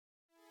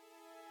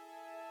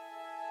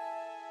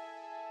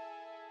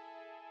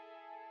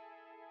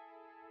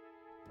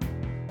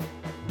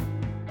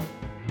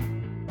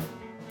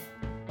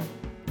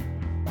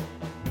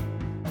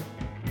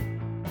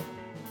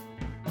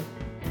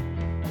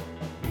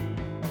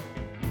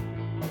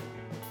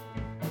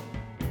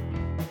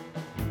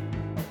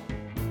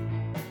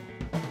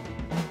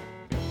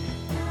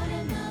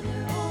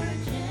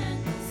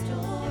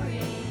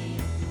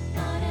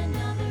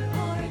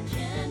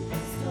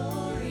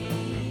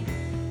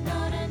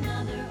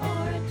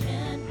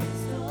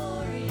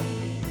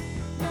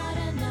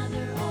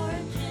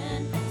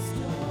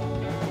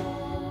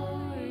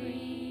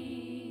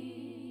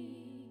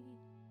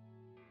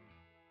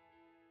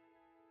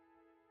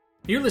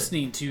You're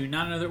listening to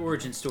Not Another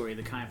Origin Story,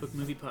 the comic book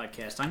movie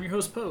podcast. I'm your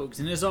host, Pogues,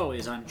 and as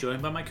always, I'm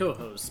joined by my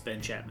co-host,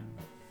 Ben Chapman.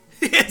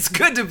 It's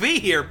good to be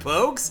here,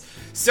 Pogues.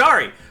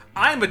 Sorry,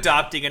 I'm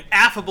adopting an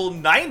affable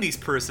 90s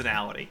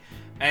personality,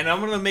 and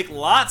I'm going to make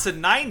lots of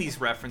 90s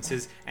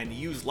references and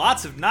use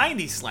lots of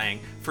 90s slang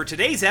for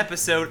today's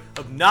episode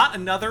of Not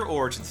Another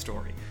Origin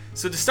Story.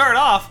 So to start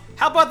off,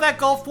 how about that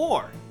Gulf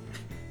War?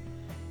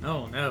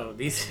 Oh no,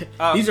 these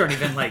aren't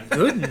even like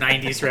good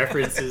 90s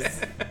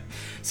references.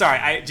 Sorry,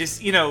 I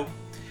just,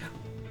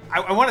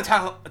 I want to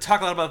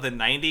talk a lot about the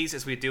 90s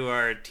as we do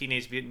our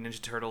Teenage Mutant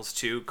Ninja Turtles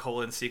 2,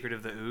 Secret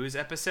of the Ooze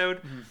episode.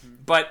 Mm-hmm.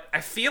 But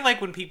I feel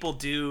like when people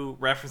do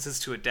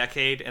references to a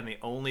decade and they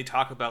only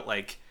talk about,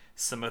 like,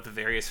 some of the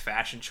various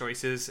fashion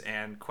choices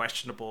and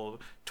questionable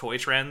toy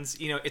trends,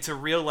 it's a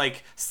real,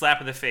 like,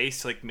 slap in the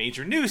face to, like,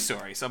 major news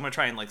stories. So I'm going to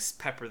try and, like,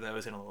 pepper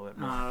those in a little bit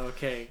more. Oh,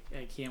 okay.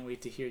 I can't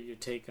wait to hear your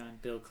take on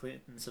Bill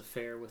Clinton's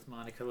affair with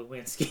Monica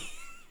Lewinsky.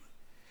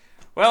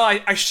 Well,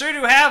 I sure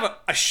do have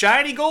a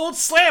shiny gold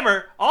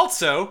slammer.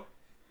 Also,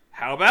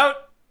 how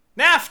about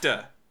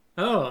NAFTA?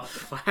 Oh,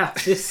 wow.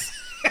 This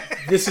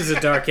is a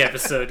dark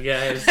episode,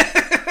 guys.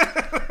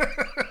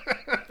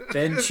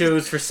 Ben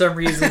chose, for some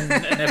reason,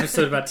 an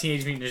episode about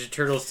Teenage Mutant Ninja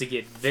Turtles to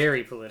get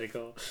very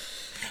political.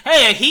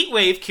 Hey, a heat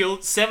wave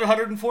killed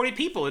 740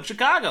 people in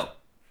Chicago.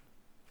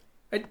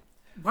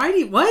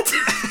 What?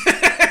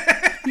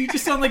 You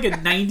just sound like a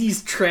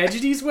 90s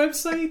tragedies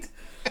website?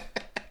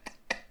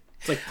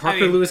 It's like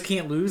Parker Lewis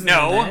Can't Lose.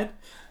 No.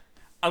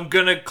 I'm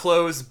going to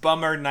close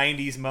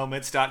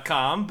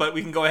bummer90smoments.com, but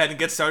we can go ahead and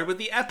get started with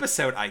the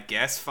episode, I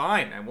guess.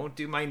 Fine. I won't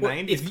do my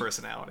 90s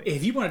personality.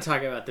 If you want to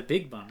talk about the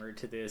big bummer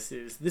to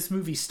this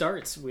movie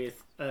starts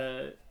with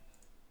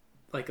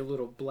like a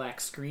little black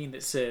screen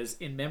that says,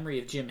 "In memory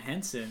of Jim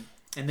Henson."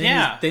 And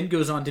then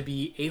goes on to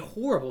be a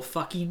horrible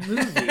fucking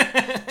movie.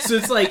 So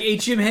it's like, hey,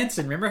 Jim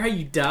Henson, remember how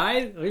you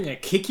died? We're going to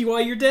kick you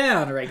while you're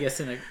down. Or I guess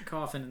in a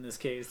coffin in this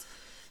case.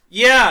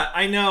 Yeah,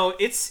 I know.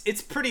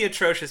 It's pretty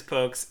atrocious,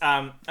 folks.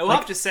 I will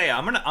have to say,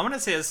 I'm gonna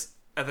say this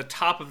at the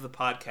top of the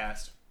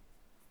podcast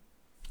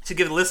to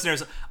give the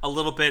listeners a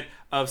little bit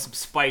of some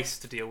spice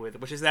to deal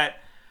with, which is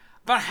that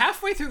about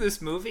halfway through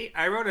this movie,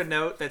 I wrote a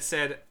note that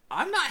said,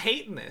 "I'm not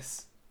hating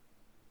this,"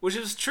 which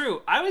is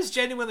true. I was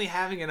genuinely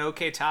having an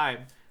okay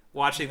time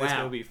watching this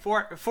movie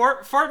for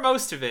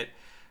most of it,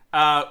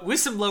 with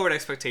some lowered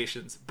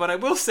expectations. But I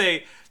will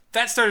say,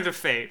 that started to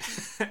fade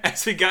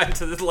as we got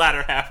into the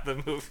latter half of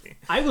the movie.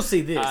 I will say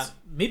this.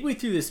 Midway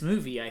through this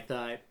movie, I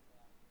thought,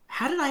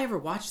 how did I ever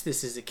watch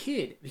this as a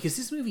kid? Because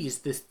this movie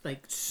is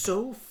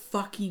so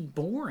fucking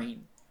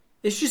boring.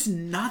 There's just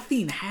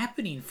nothing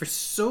happening for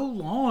so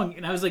long.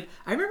 And I was like,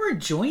 I remember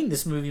enjoying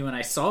this movie when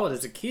I saw it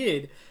as a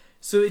kid.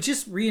 So it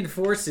just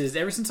reinforces,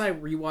 ever since I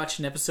rewatched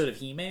an episode of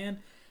He-Man,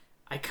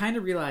 I kind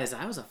of realized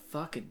I was a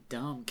fucking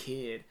dumb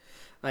kid.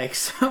 Like,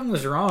 something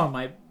was wrong.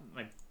 My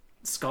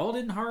skull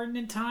didn't harden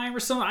in time or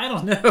something. I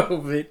don't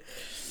know, but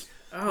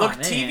look,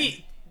 man.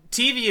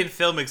 TV and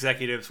film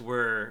executives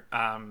were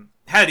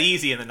had it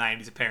easy in the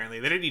 90s. Apparently,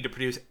 they didn't need to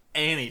produce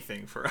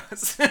anything for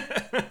us.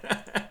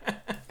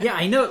 Yeah,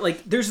 I know.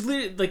 Like, there's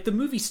the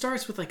movie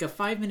starts with like a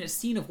 5-minute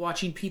scene of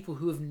watching people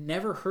who have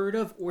never heard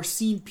of or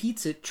seen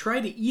pizza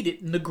try to eat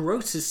it in the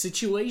grossest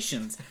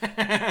situations.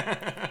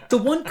 The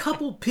one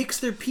couple picks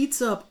their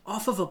pizza up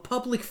off of a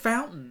public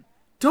fountain.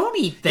 Don't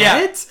eat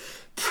that.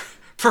 Yeah.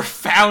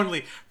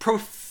 Profoundly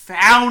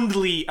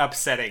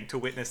upsetting to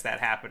witness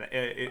that happen.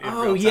 In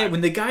real time. When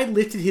the guy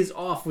lifted his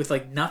off with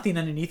like nothing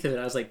underneath of it,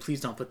 I was like,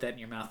 "Please don't put that in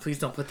your mouth. Please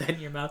don't put that in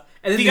your mouth."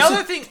 And then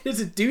there's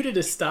a dude at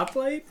a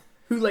stoplight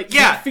who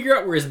can't figure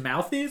out where his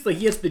mouth is. Like,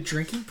 he has the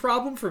drinking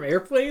problem from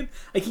Airplane.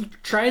 Like, he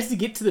tries to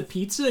get to the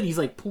pizza and he's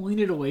like pulling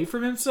it away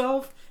from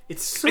himself.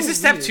 It's a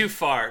step too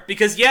far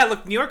because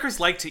look, New Yorkers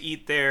like to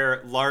eat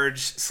their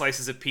large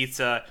slices of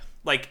pizza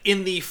like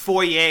in the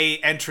foyer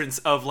entrance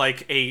of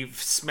like a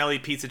smelly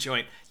pizza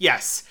joint.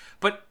 Yes.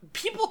 But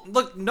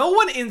no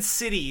one in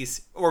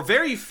cities, or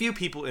very few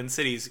people in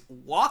cities,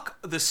 walk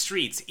the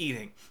streets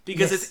eating.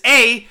 Because it's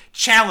A,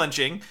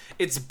 challenging,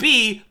 it's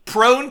B,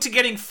 prone to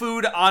getting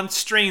food on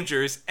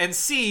strangers, and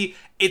C,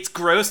 it's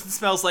gross and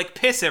smells like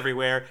piss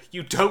everywhere.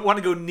 You don't want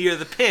to go near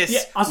the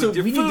piss with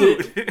your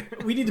food.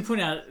 We need to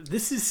point out,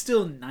 this is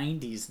still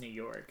 90s New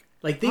York.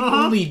 Like, they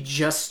only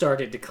just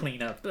started to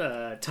clean up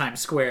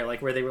Times Square,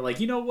 like, where they were like,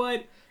 you know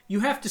what?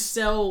 You have to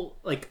sell,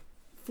 like,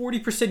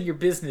 40% of your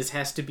business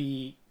has to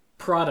be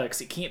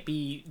products. It can't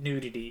be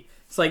nudity.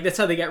 It's like, that's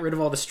how they got rid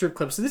of all the strip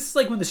clubs. So this is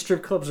like when the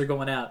strip clubs are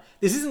going out.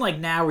 This isn't like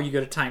now where you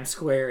go to Times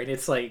Square and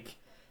it's like,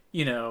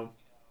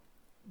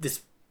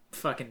 this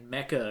fucking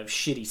mecca of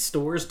shitty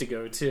stores to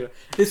go to.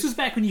 This was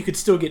back when you could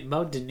still get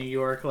mugged in New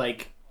York,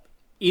 like,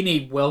 in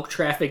a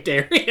well-trafficked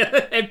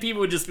area. And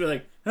people would just be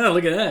like, oh,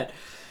 look at that.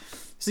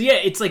 So yeah,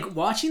 it's like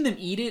watching them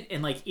eat it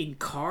and like in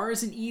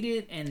cars and eat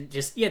it and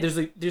just,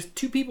 there's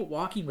two people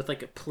walking with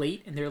like a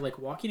plate and they're like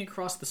walking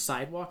across the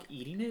sidewalk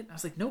eating it. I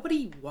was like,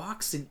 nobody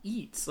walks and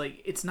eats.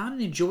 Like, it's not an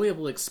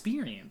enjoyable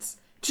experience.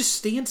 Just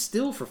stand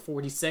still for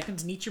 40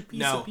 seconds and eat your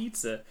piece of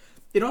pizza.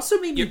 It also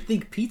made me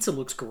think pizza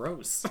looks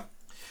gross.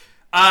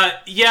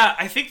 Yeah,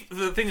 I think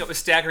the thing that was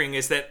staggering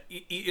is that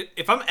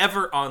if I'm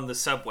ever on the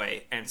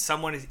subway and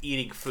someone is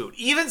eating food,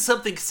 even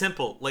something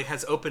simple like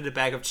has opened a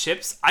bag of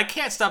chips, I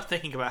can't stop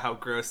thinking about how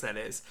gross that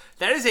is.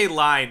 That is a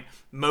line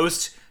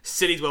most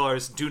city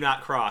dwellers do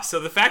not cross. So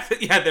the fact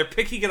that, yeah, they're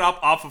picking it up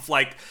off of,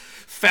 like,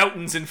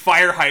 fountains and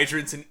fire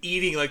hydrants and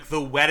eating, like,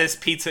 the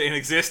wettest pizza in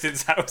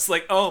existence, I was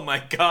like, oh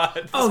my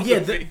god. Oh, yeah,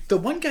 the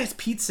one guy's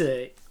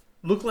pizza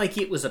looked like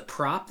it was a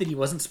prop that he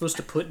wasn't supposed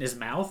to put in his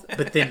mouth,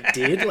 but then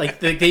did. Like,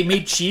 they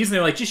made cheese, and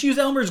they're like, just use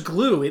Elmer's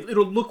glue.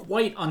 It'll look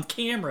white on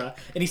camera.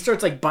 And he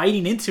starts, like,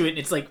 biting into it, and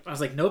it's like, I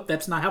was like, nope,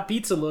 that's not how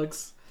pizza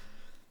looks.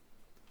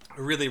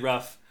 Really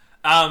rough.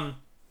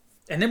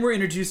 And then we're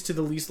introduced to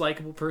the least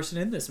likable person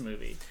in this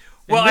movie.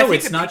 And well, no, I think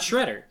it's not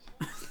Shredder.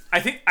 I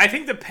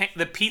think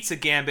the pizza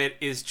gambit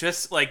is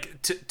just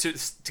like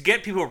to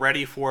get people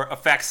ready for a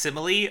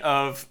facsimile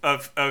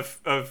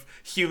of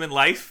human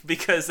life,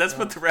 because that's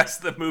what the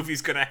rest of the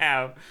movie's gonna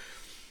have.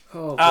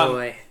 Oh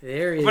boy,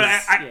 there is. But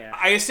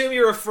I assume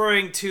you're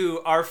referring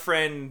to our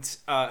friend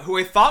who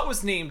I thought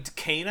was named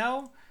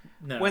Kano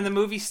when the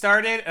movie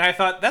started, and I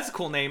thought that's a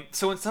cool name.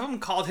 So when someone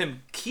called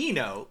him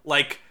Keno,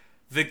 like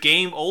the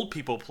game old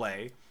people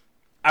play,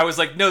 I was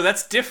like, no,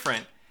 that's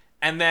different.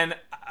 And then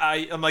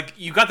I'm like,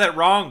 you got that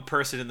wrong,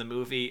 person in the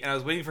movie. And I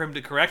was waiting for him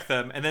to correct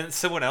them. And then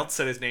someone else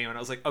said his name. And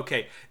I was like,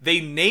 okay, they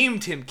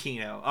named him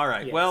Keno. All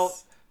right, yes. Well,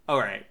 all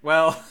right,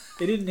 well.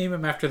 They didn't name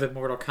him after the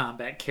Mortal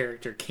Kombat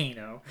character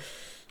Kano.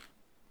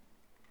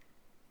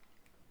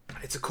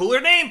 It's a cooler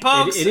name,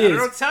 Pokes. It I is. don't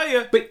know what to tell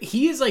you. But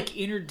he is, like,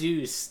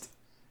 introduced,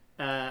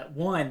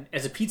 one,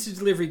 as a pizza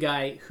delivery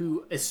guy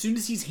who, as soon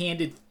as he's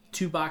handed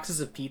 2 boxes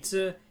of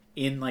pizza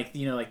in, like,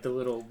 you know, like the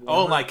little...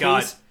 Oh my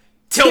god. Case,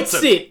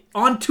 tips it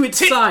onto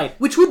its side,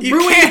 which would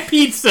ruin the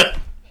pizza.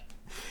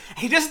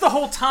 He does it the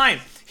whole time.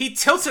 He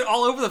tilts it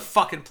all over the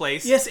fucking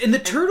place. Yes, and the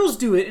turtles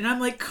do it, and I'm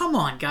like, come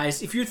on,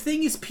 guys. If your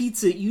thing is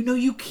pizza, you know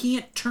you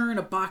can't turn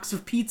a box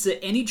of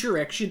pizza any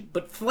direction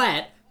but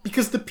flat,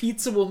 because the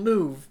pizza will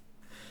move.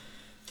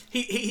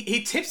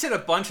 He tips it a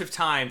bunch of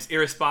times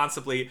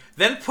irresponsibly,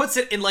 then puts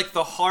it in, like,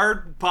 the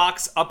hard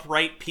box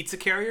upright pizza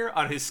carrier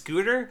on his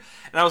scooter,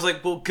 and I was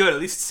like, well, good, at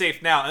least it's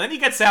safe now. And then he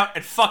gets out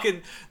and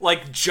fucking,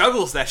 like,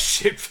 juggles that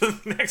shit for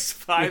the next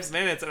 5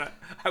 minutes, and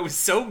I was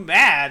so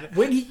mad.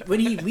 When he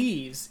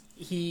leaves,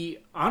 he,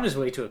 on his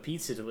way to a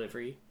pizza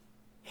delivery,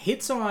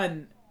 hits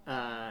on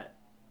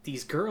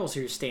these girls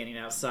who are standing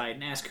outside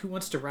and asks who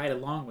wants to ride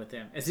along with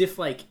him, as if,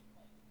 like,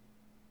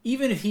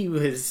 even if he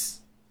was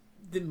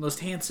the most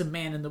handsome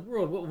man in the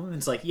world, what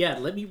woman's like, yeah,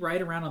 let me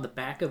ride around on the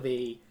back of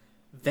a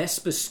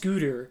Vespa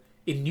scooter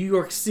in New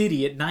York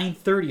City at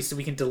 9:30 so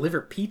we can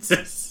deliver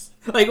pizzas.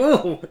 Like,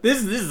 oh,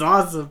 this is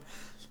awesome.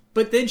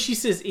 But then she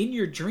says, in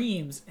your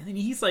dreams, and then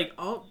he's like,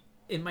 oh,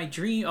 in my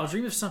dream, I'll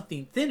dream of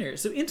something thinner.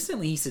 So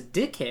instantly he's a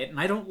dickhead, and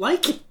I don't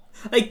like it.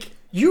 Like,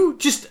 you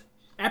just,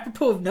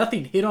 apropos of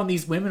nothing, hit on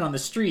these women on the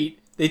street,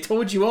 they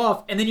told you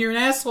off, and then you're an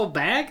asshole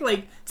back?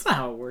 Like, that's not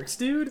how it works,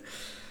 dude.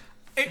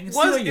 It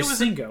was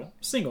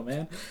single,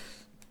 man.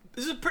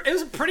 It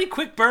was a pretty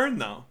quick burn,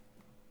 though.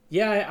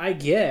 Yeah, I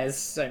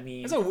guess. I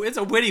mean, it's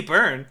a witty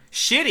burn.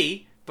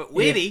 Shitty, but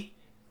witty.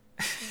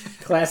 Yeah.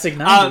 Classic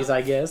 90s,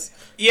 I guess.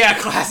 Yeah,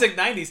 classic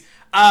 90s.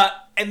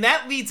 And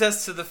that leads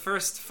us to the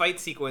first fight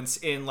sequence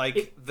in,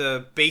 like,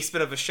 the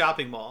basement of a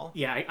shopping mall.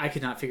 Yeah, I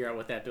could not figure out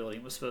what that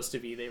building was supposed to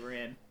be they were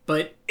in.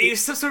 But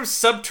it's some sort of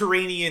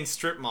subterranean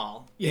strip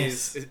mall.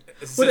 Yes. Is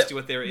essentially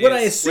what there is. What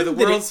I assumed where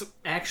the world's... that it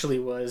actually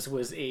was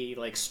a,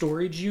 like,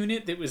 storage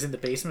unit that was in the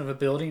basement of a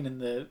building, and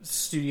the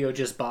studio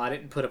just bought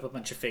it and put up a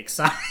bunch of fake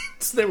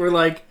signs that were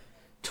like,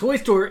 toy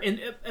store. And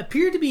it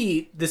appeared to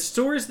be the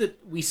stores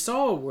that we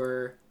saw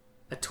were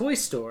a toy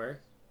store,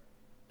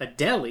 a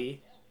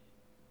deli,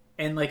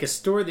 and, like, a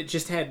store that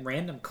just had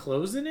random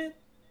clothes in it,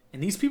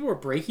 and these people were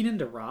breaking in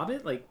to rob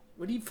it? Like,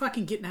 what are you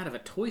fucking getting out of a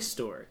toy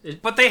store?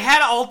 But they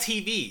had all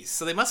TVs,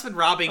 so they must have been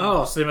robbing...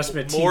 Oh, so they must have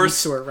been a TV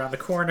store around the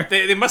corner.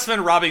 They must have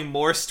been robbing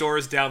more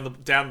stores down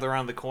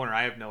around the corner.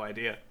 I have no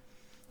idea.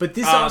 But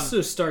this also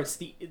starts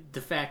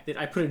the fact that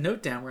I put a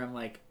note down where I'm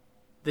like,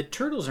 the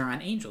turtles are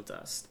on angel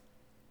dust.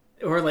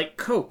 Or, like,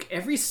 Coke.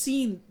 Every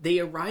scene they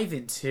arrive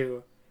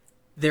into,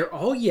 they're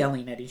all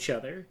yelling at each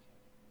other.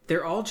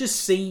 They're all just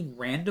saying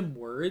random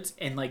words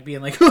and, like,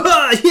 being like,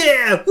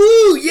 yeah,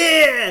 woo,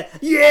 yeah,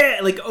 yeah,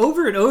 like,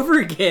 over and over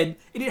again.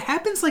 And it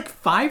happens, like,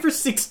 5 or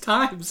 6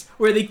 times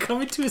where they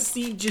come into a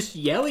scene just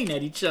yelling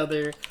at each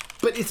other,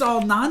 but it's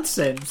all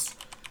nonsense.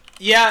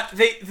 Yeah,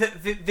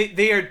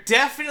 they are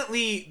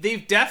definitely,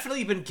 they've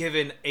definitely been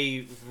given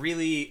a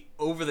really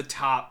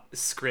over-the-top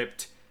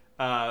script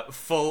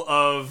full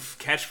of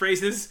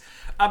catchphrases.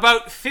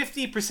 About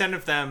 50%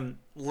 of them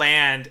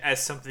land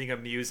as something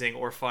amusing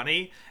or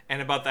funny,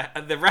 and about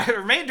the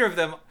remainder of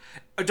them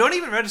don't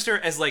even register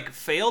as, like,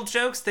 failed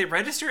jokes. They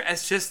register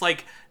as just,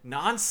 like,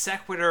 non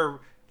sequitur,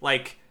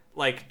 like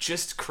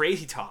just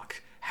crazy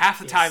talk. Half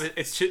the time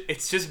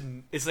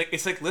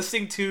it's like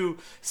listening to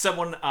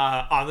someone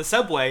on the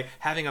subway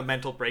having a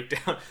mental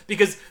breakdown,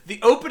 because the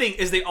opening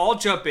is they all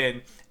jump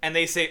in and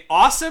they say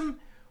awesome,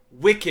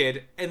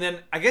 wicked, and then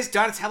I guess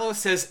Donatello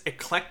says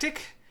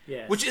eclectic,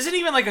 Yes. which isn't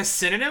even like a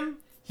synonym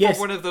Yes.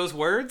 for one of those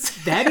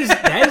words. That is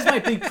my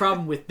big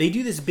problem with. They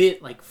do this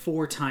bit like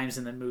 4 times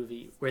in the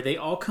movie where they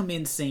all come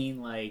in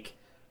saying like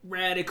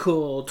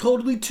radical,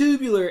 totally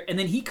tubular, and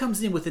then he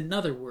comes in with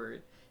another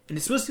word, and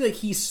it's supposed to be like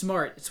he's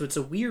smart, so it's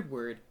a weird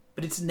word,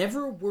 but it's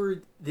never a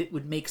word that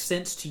would make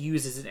sense to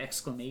use as an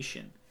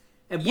exclamation.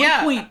 At one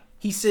point,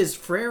 he says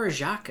Frere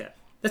Jacques.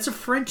 That's a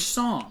French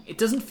song. It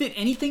doesn't fit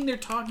anything they're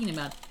talking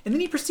about, and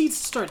then he proceeds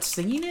to start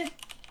singing it.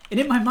 And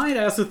in my mind,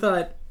 I also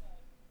thought,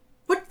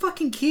 what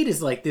fucking kid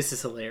is like, this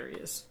is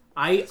hilarious?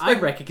 I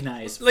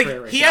recognize Like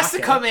Frere he has to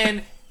Jacques. come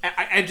in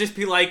and just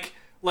be like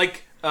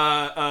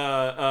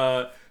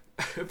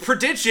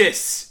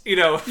prodigious, you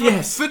know,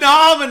 Yes.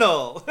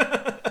 phenomenal.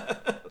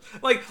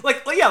 like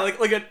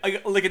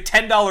a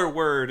 $10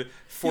 word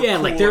for Yeah,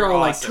 cool like they're or all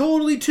like awesome.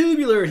 totally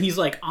tubular, and he's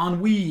like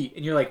ennui,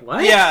 and you're like,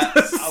 what? Yeah,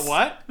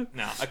 what?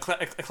 No,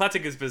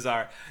 eclectic is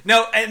bizarre.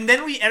 No, and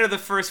then we enter the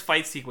first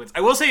fight sequence.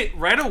 I will say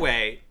right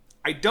away,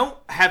 I don't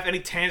have any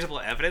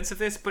tangible evidence of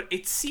this, but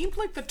it seemed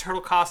like the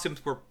turtle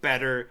costumes were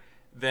better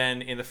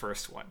than in the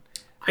first one.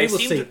 I will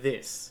say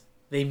this: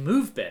 they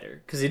move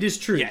better because it is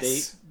true.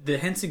 Yes. The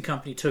Henson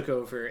Company took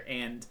over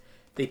and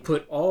they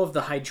put all of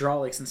the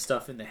hydraulics and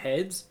stuff in the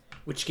heads,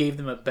 which gave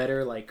them a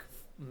better like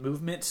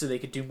movement, so they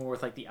could do more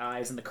with like the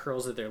eyes and the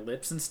curls of their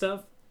lips and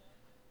stuff.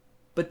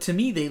 But to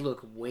me, they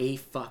look way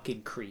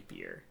fucking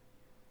creepier.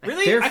 Like,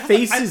 Really? their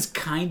faces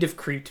kind of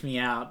creeped me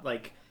out.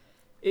 Like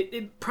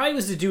it probably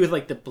was to do with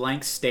like the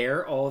blank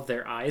stare all of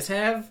their eyes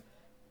have,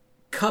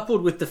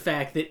 coupled with the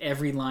fact that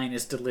every line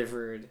is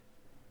delivered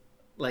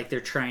like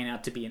they're trying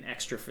out to be an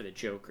extra for the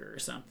Joker or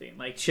something.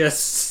 Like,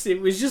 just it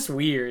was just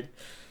weird.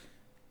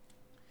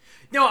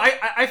 No,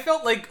 I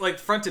felt like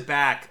front to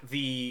back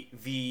the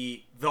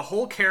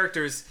whole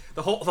characters,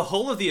 the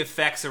whole of the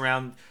effects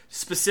around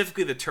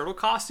specifically the turtle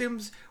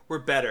costumes were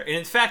better. And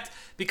in fact,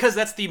 because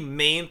that's the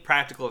main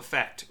practical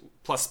effect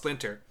plus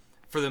Splinter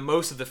for the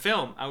most of the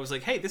film, I was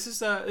like, hey, this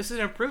is an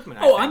improvement.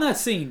 I think. I'm not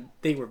saying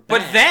they were bad.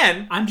 But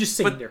then I'm just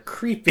saying they're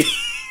creepy.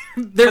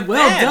 They're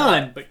well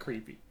done, but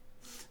creepy.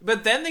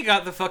 But then they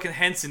got the fucking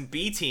Henson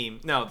B team,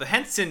 no, the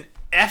Henson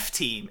F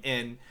team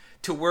in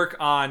to work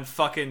on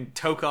fucking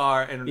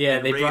Tokar and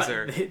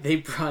Razor. They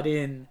brought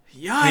in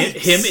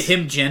Yikes.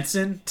 him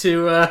Jensen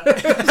to.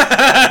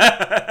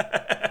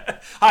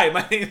 Hi,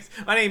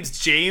 my name's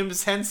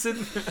James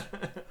Henson.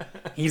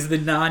 He's the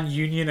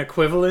non-union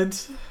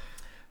equivalent.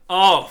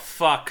 Oh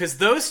fuck! Because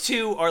those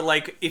two are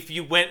like if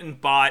you went and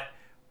bought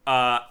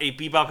a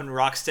Bebop and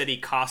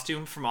Rocksteady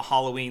costume from a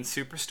Halloween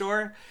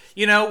superstore,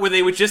 you know, where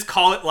they would just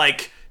call it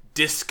like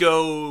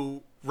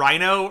Disco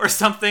Rhino or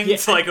something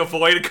to like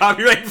avoid a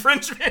copyright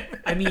infringement.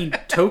 I mean,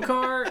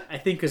 Tokar, I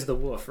think, is the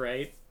wolf,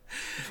 right?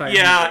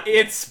 Yeah,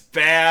 it's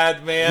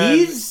bad, man.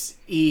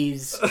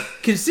 He's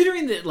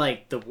considering that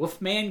like the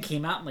Wolfman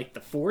came out in like the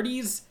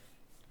 40s.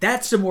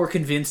 That's a more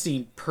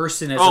convincing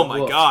person as a wolf. Oh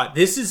my god,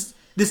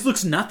 this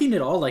looks nothing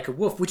at all like a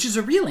wolf, which is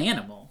a real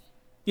animal.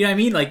 You know what I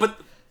mean? Like, but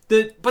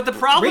the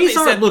problem Razor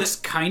is that looks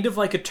kind of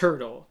like a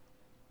turtle,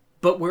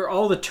 but where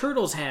all the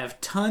turtles have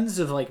tons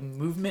of like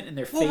movement in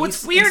their face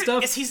what's weird and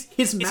stuff, is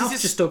his mouth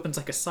just opens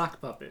like a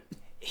sock puppet.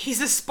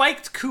 He's a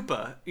spiked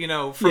Koopa, you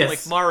know, from Yes.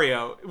 like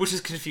Mario, which is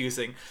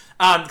confusing.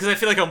 Because I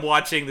feel like I'm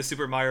watching the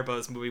Super Mario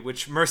Bros. Movie,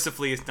 which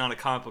mercifully is not a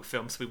comic book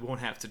film, so we won't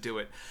have to do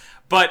it.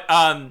 But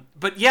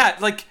yeah,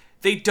 like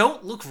they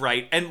don't look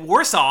right, and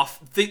worse off,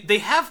 they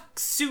have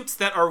suits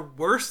that are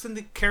worse than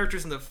the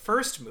characters in the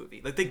first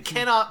movie. Like they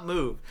cannot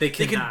move. They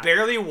can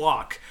barely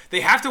walk.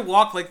 They have to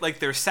walk like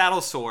they're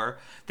saddle sore.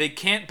 They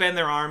can't bend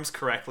their arms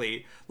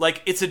correctly.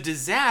 Like it's a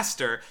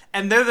disaster,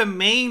 and they're the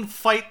main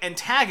fight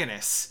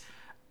antagonists.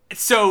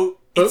 So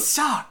it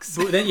sucks.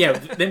 But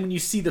then when you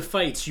see the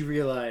fights, you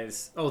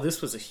realize, oh, this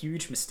was a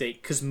huge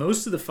mistake. Because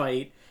most of the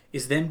fight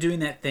is them doing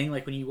that thing,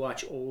 like when you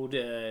watch old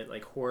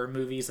like horror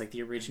movies, like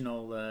the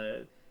original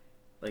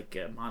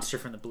Monster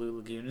from the Blue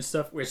Lagoon and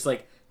stuff, where it's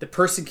like the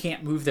person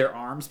can't move their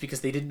arms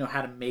because they didn't know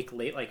how to make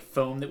like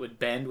foam that would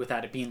bend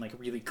without it being like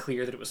really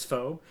clear that it was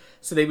foam.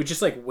 So they would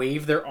just like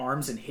wave their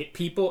arms and hit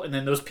people, and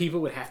then those people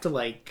would have to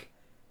like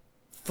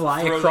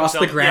fly across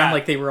the ground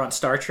like they were on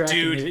Star Trek.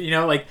 Dude. And, you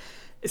know, like.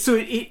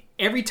 So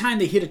every time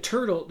they hit a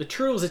turtle, the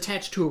turtle is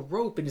attached to a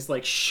rope and is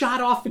like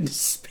shot off into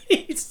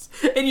space.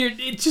 And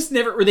it just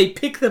never, or they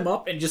pick them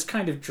up and just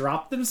kind of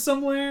drop them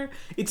somewhere.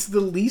 It's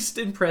the least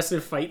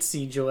impressive fight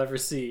scenes you'll ever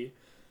see.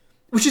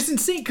 Which is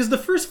insane, because the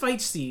first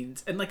fight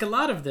scenes, and like a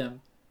lot of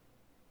them,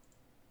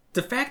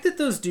 the fact that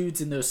those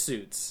dudes in those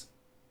suits,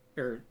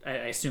 or I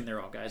assume they're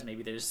all guys,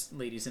 maybe there's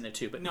ladies in it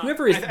too, but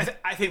whoever is...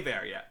 I think they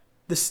are, yeah.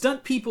 The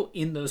stunt people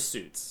in those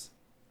suits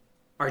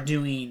are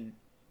doing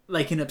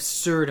like an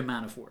absurd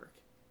amount of work.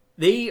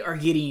 They are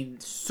getting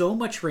so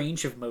much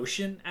range of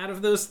motion out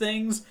of those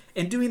things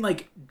and doing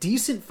like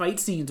decent fight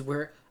scenes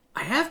where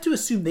I have to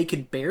assume they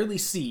can barely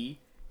see,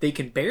 they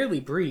can barely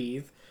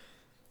breathe.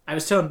 I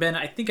was telling Ben,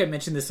 I think I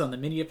mentioned this on the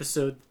mini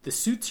episode, the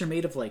suits are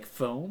made of like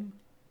foam,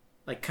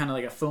 like kind of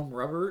like a foam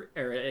rubber,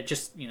 or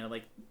just, you know,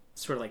 like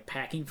sort of like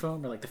packing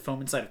foam or like the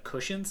foam inside of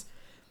cushions.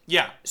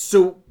 Yeah.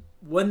 So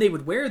when they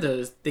would wear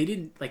those, they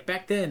didn't like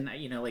back then.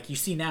 You know, like you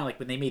see now, like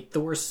when they made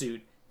Thor's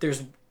suit,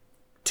 there's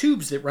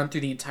tubes that run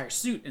through the entire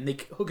suit, and they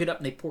hook it up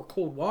and they pour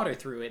cold water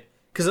through it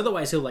because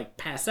otherwise he'll like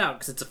pass out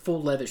because it's a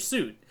full leather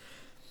suit.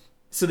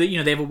 So that, you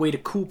know, they have a way to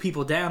cool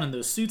people down in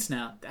those suits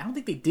now. I don't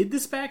think they did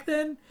this back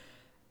then.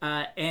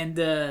 And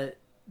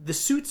the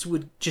suits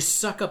would just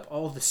suck up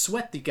all the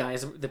sweat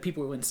the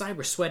people inside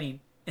were sweating,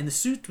 and the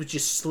suits would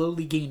just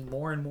slowly gain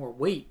more and more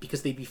weight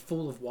because they'd be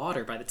full of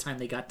water by the time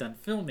they got done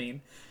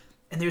filming.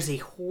 And there's a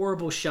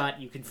horrible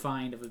shot you can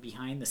find of a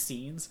behind the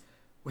scenes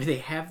where they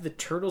have the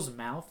turtle's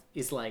mouth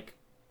is like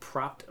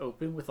propped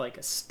open with like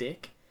a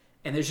stick,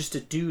 and there's just a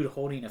dude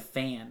holding a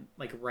fan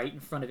like right in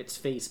front of its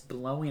face,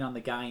 blowing on the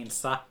guy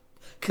inside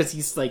because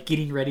he's like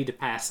getting ready to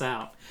pass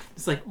out.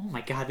 It's like, oh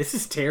my god, this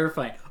is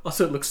terrifying.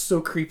 Also, it looks so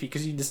creepy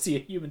because you can just see a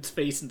human's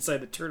face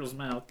inside the turtle's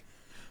mouth.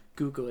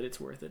 Google it, it's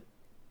worth it.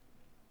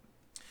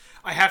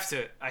 I have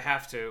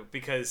to,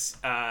 because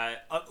I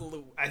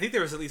think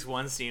there was at least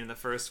one scene in the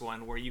first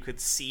one where you could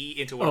see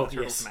into one of the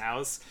turtles'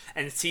 mouths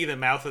and see the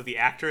mouth of the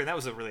actor, and that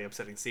was a really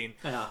upsetting scene.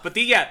 Yeah. But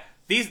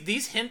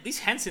these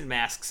Henson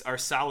masks are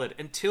solid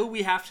until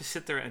we have to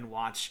sit there and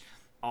watch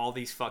all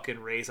these fucking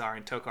Razor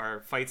and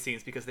Tokar fight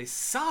scenes because they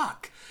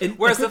suck.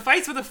 Whereas the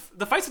fights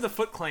with the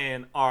Foot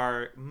Clan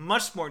are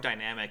much more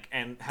dynamic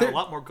and have a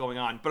lot more going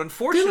on. But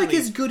unfortunately, they're like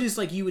as good as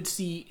like you would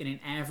see in an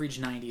average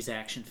 '90s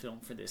action film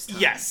for this time.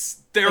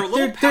 Yes, they're like, a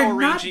little Power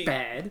Ranger. They're not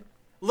bad.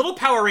 Little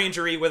Power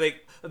Rangery where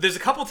there's a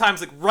couple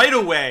times like right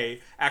away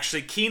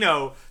actually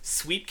Kino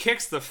sweep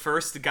kicks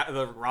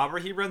the robber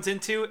he runs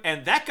into,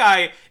 and that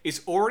guy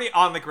is already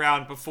on the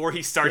ground before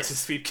he starts his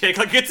sweep kick.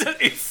 Like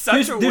it's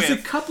such a whiff. There's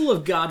a couple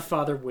of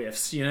Godfather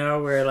whiffs, you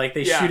know, where like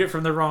they shoot it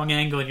from the wrong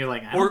angle and you're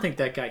like, I don't think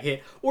that guy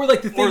hit. Or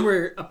like the thing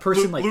where a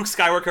person like Luke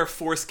Skywalker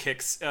force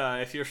kicks,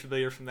 if you're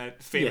familiar from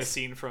that famous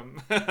scene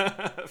from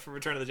from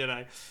Return of the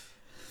Jedi.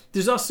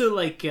 There's also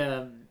like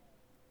the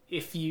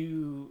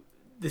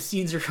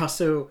scenes are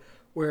also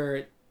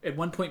where at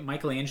one point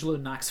Michelangelo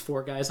knocks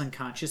 4 guys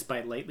unconscious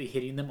by lightly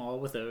hitting them all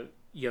with a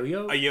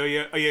yo-yo. A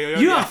yo-yo.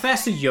 You know how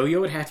fast a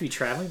yo-yo would have to be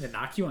traveling to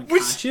knock you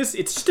unconscious?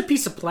 It's just a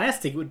piece of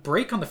plastic. It would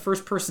break on the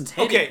first person's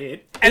head it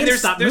hit and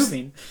stop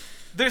moving.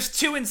 There's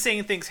 2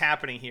 insane things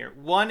happening here.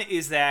 One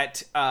is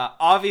that,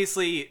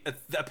 obviously,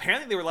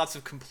 apparently there were lots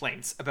of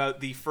complaints about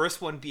the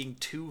first one being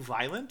too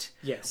violent.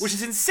 Yes. Which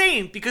is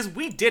insane, because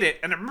we did it,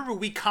 and I remember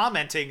we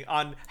commenting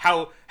on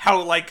how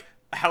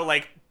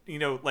you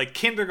know, like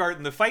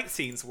kindergarten the fight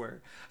scenes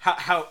were,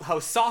 how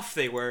soft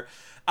they were.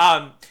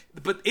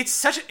 But it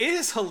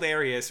is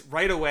hilarious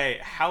right away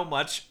how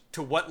much,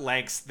 to what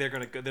lengths they're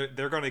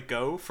gonna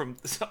go from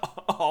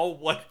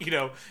all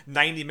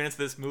 90 minutes of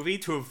this movie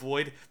to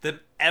avoid them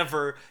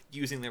ever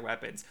using their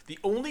weapons. The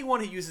only one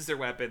who uses their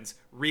weapons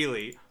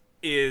really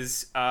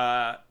is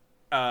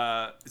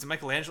it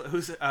Michelangelo?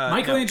 Who's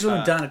Michelangelo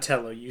and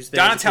Donatello use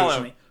theirs Donatello.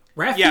 Occasionally.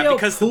 Raphael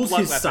because pulls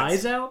his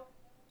size out,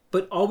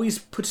 but always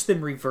puts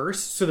them reverse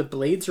so the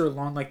blades are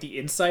along like the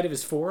inside of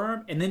his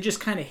forearm, and then just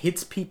kind of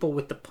hits people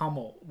with the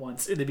pommel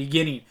once in the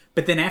beginning.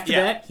 But then after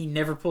that, he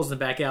never pulls them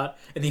back out.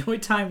 And the only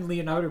time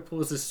Leonardo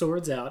pulls his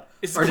swords out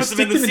are to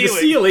stick them in the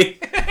ceiling.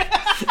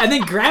 And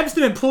then grabs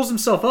them and pulls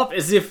himself up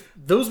as if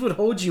those would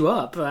hold you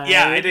up. They would not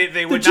hold you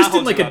up. They're just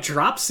in like a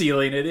drop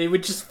ceiling, and they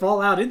would just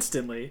fall out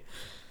instantly.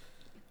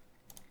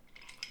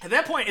 At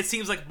that point, it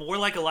seems like more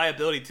like a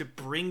liability to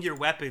bring your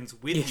weapons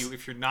with you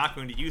if you're not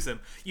going to use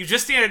them. You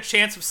just stand a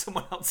chance of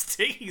someone else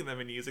taking them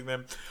and using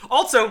them.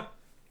 Also,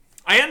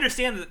 I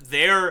understand that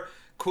they're,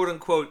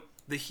 quote-unquote,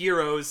 the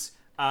heroes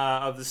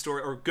of the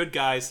story, or good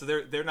guys, so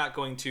they're not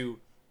going to,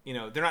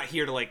 they're not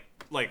here to,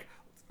 let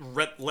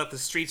the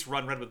streets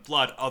run red with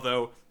blood,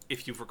 although,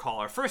 if you recall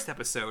our first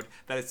episode,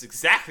 that is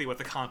exactly what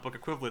the comic book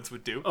equivalents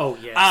would do. Oh,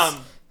 yes.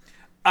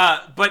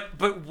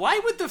 But why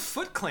would the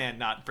Foot Clan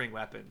not bring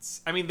weapons?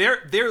 I mean,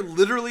 they're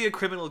literally a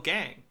criminal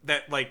gang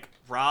that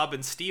rob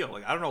and steal.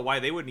 Like, I don't know why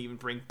they wouldn't even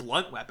bring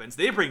blunt weapons.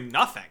 They bring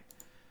nothing.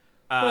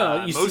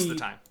 Most of the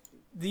time.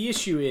 The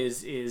issue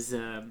is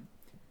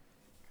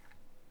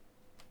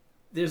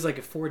there's like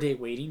a 4-day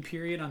waiting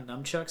period on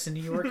nunchucks in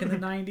New York in the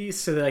 90s,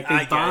 so they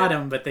bought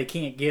them, but they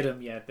can't get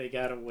them yet. They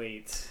gotta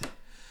wait.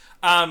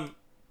 That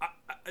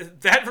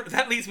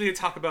leads me to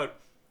talk about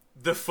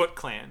the Foot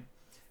Clan.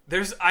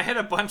 I had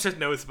a bunch of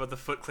notes about the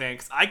Foot Clan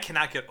because I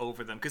cannot get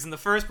over them. Because in the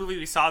first movie,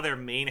 we saw their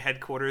main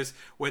headquarters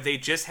where they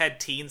just had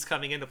teens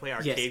coming in to play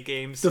arcade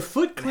games. The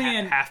Foot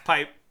Clan half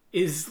pipe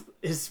is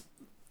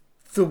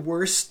the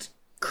worst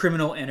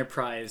criminal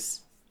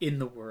enterprise in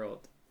the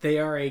world. They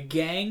are a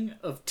gang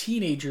of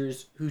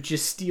teenagers who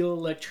just steal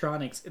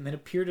electronics and then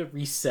appear to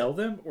resell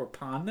them or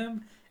pawn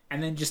them,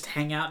 and then just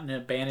hang out in an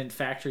abandoned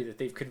factory that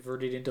they've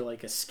converted into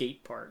like a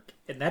skate park.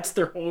 And that's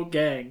their whole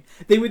gang.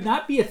 They would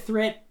not be a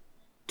threat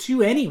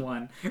to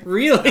anyone,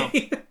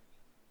 really.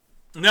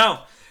 No.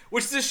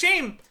 Which is a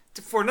shame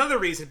for another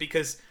reason,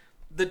 because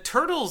the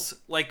Turtles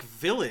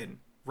villain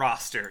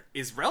roster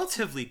is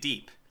relatively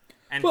deep,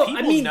 and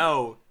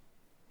know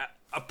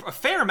a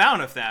fair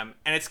amount of them,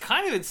 and it's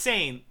kind of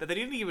insane that they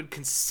didn't even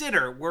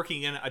consider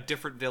working in a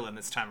different villain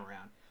this time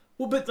around.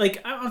 Well, but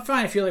like I'm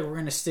fine. I feel like we're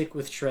gonna stick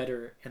with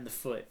Shredder and the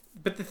Foot.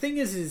 But the thing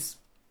is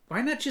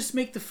why not just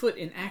make the Foot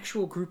an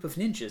actual group of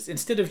ninjas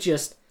instead of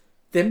just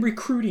them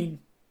recruiting,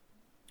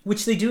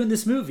 which they do in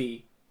this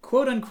movie,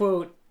 quote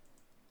unquote.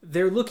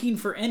 They're looking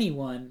for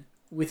anyone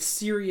with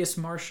serious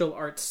martial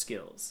arts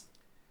skills.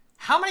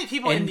 How many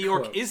people in New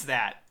York is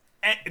that?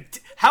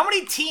 How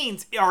many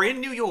teens are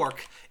in New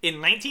York in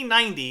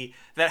 1990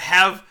 that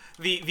have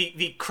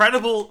the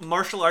credible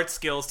martial arts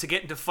skills to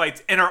get into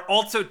fights and are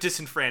also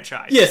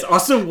disenfranchised? Yes,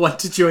 also want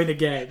to join a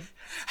gang.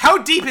 How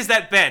deep is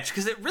that bench?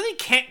 Because it really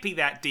can't be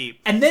that deep.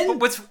 And then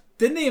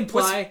then they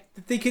imply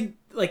that they can,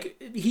 like,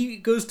 he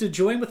goes to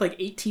join with like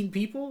 18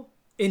 people,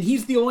 and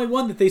he's the only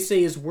one that they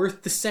say is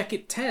worth the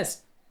second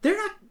test. They're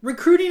not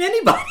recruiting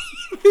anybody.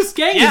 This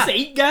gang is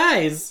 8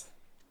 guys.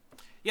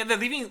 Yeah, they're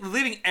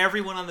leaving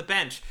everyone on the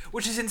bench,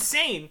 which is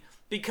insane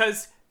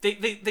because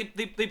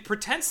they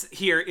pretense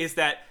here is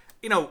that,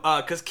 you know,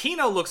 because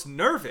Keno looks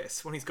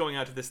nervous when he's going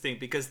out to this thing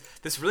because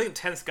this really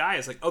intense guy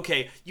is like,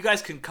 okay, you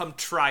guys can come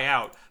try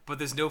out, but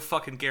there's no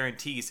fucking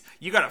guarantees.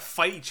 You gotta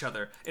fight each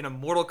other in a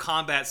Mortal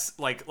Kombat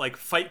like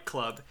fight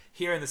club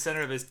here in the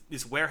center of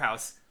his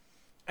warehouse,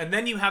 and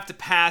then you have to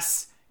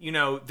pass, you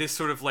know, this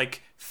sort of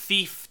like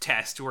thief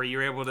test where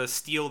you're able to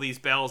steal these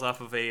bells off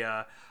of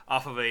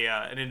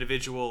an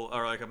individual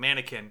or like a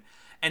mannequin,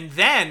 and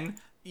then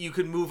you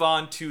can move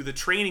on to the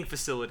training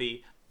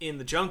facility in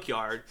the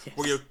junkyard, yes,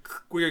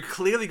 where you're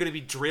clearly going to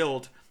be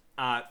drilled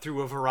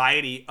through a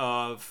variety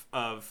of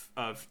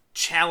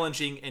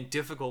challenging and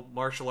difficult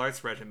martial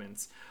arts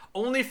regimens,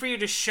 only for you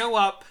to show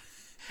up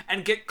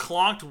and get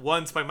clonked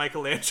once by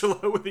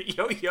Michelangelo with a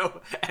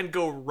yo-yo and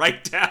go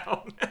right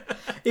down.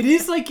 It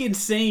is like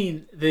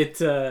insane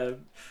that.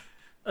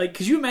 Like,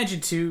 could you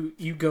imagine, too,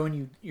 you go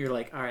and you're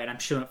like, all right, I'm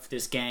showing up for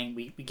this gang.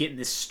 We get in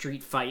this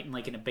street fight in,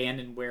 like, an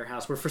abandoned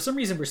warehouse where, for some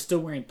reason, we're still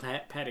wearing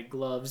padded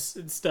gloves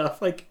and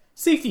stuff. Like,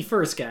 safety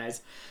first,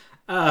 guys.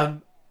 They're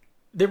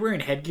wearing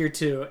headgear,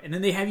 too. And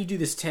then they have you do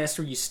this test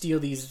where you steal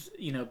these,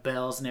 you know,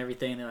 bells and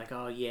everything. And they're like,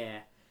 oh,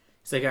 yeah.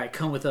 It's like, all right,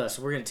 come with us.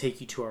 We're going to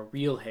take you to our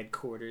real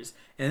headquarters.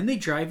 And then they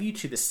drive you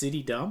to the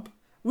city dump.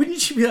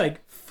 Wouldn't you be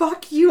like,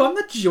 fuck you, I'm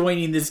not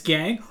joining this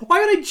gang. Why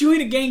would I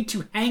join a gang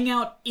to hang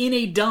out in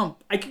a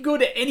dump? I could go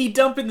to any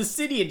dump in the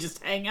city and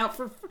just hang out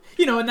for,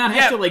 you know, and not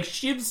have to, like,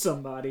 shiv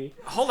somebody.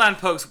 Hold on,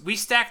 folks. We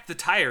stacked the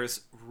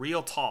tires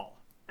real tall.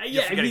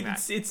 Yeah, I mean,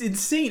 it's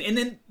insane. And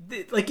then,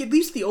 like, at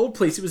least the old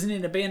place, it was in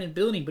an abandoned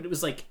building, but it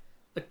was, like,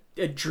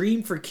 a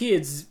dream for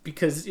kids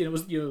because, you know, it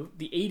was, you know,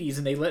 the 80s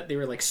and they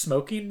were like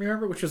smoking,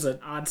 remember, which was an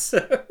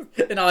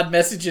odd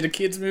message in a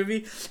kids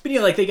movie. But, you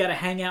know, like, they got to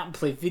hang out and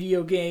play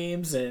video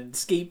games and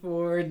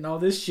skateboard and all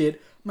this shit.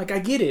 I'm like, I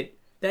get it.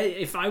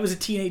 That if I was a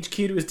teenage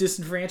kid who was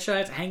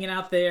disenfranchised, hanging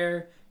out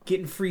there,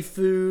 getting free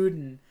food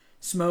and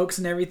smokes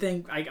and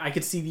everything, I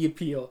could see the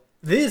appeal.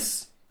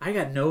 This, I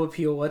got no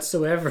appeal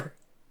whatsoever.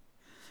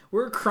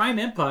 We're a crime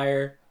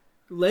empire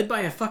led by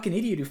a fucking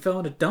idiot who fell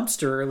in a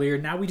dumpster earlier.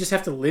 Now we just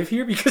have to live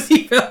here because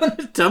he fell in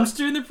a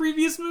dumpster in the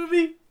previous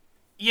movie?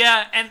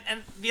 Yeah, and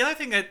the other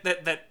thing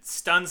that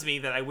stuns me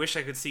that I wish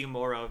I could see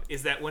more of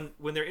is that when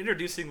they're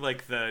introducing,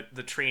 like,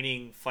 the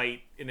training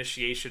fight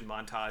initiation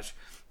montage,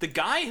 the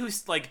guy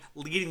who's, like,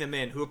 leading them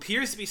in, who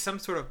appears to be some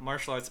sort of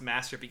martial arts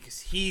master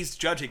because he's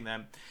judging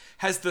them,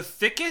 has the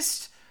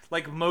thickest,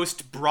 like,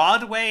 most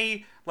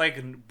Broadway,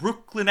 like,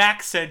 Brooklyn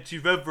accent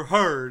you've ever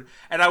heard.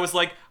 And I was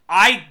like,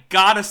 I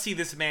gotta see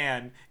this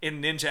man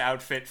in ninja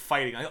outfit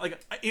fighting.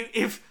 Like,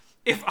 if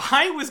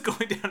I was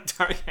going down a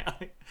dark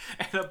alley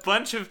and a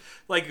bunch of,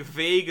 like,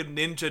 vague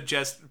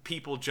ninja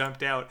people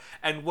jumped out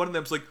and one of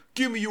them's like,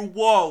 give me your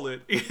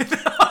wallet. You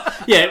know?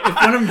 Yeah, if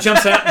one of them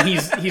jumps out and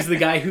he's the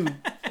guy who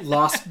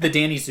lost the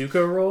Danny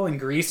Zuko role in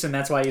Grease and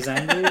that's why he's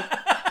angry.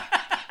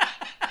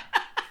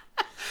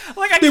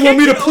 Like, they want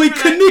me to play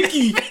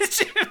Kaneki.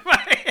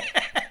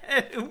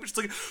 It's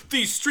like,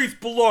 these streets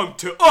belong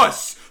to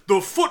us,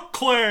 the Foot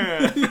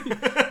Clan.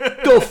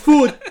 The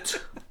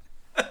Foot.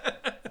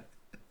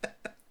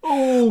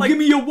 Oh, like, give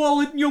me your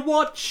wallet and your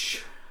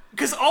watch.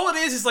 Because all it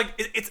is like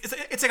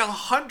it's like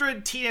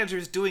 100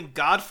 teenagers doing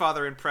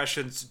Godfather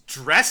impressions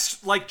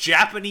dressed like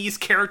Japanese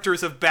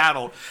characters of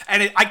battle,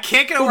 and I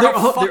can't get over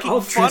how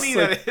fucking funny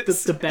that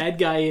is. The bad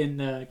guy in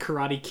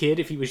Karate Kid,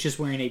 if he was just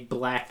wearing a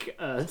black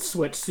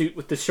sweatsuit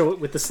with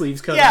the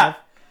sleeves cut off.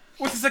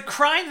 Which is a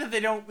crime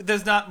that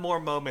there's not more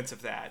moments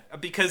of that,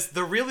 because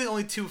the really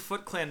only 2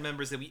 Foot Clan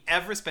members that we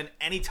ever spend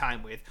any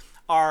time with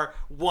are,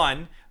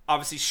 1,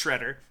 obviously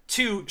Shredder,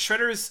 2,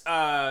 Shredder's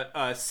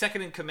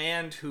second in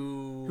command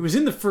who was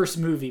in the first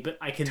movie, but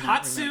I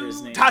cannot remember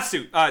his name.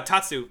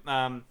 Tatsu.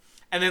 And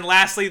then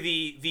lastly,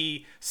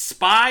 the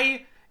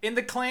spy in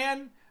the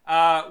clan,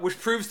 which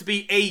proves to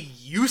be a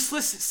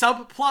useless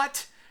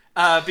subplot.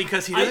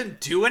 Because he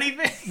doesn't do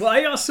anything. Well,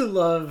 I also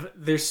love,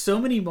 there's so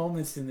many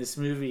moments in this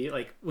movie,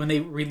 like when they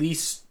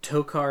release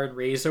Tokar and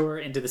Razor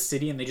into the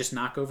city and they just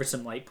knock over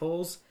some light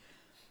poles.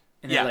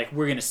 And they're like,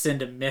 we're going to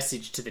send a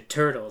message to the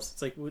turtles.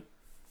 It's like,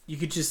 you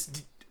could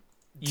just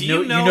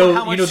you know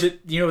how much...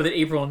 you know that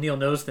April O'Neil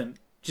knows them.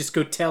 Just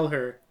go tell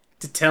her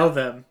to tell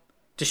them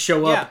to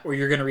show up, or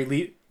you're going to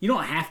release. You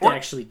don't have to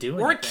actually do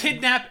it. Or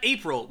kidnap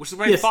April, which is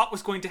what I thought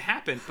was going to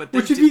happen. But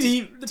which would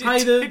be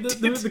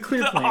the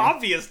clear plan. The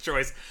obvious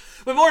choice.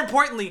 But more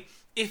importantly,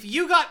 if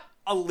you got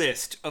a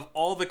list of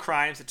all the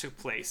crimes that took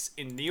place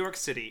in New York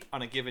City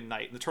on a given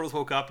night, and the Turtles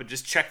woke up and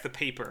just checked the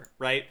paper,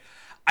 right?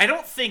 I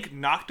don't think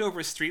knocked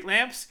over street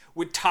lamps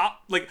would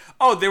top, like,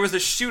 oh, there was a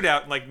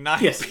shootout and, like,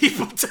 9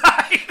 people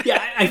died.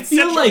 Yeah, I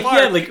feel like,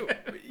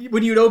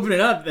 when you'd open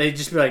it up, they'd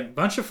just be like, a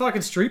bunch of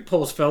fucking street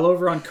poles fell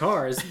over on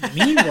cars.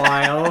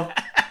 Meanwhile,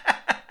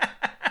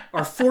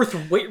 our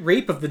 4th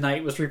rape of the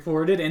night was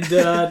reported, and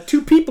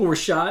 2 people were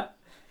shot.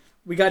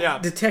 We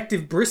got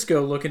Detective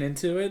Briscoe looking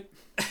into it.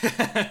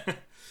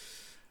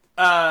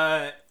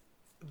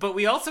 But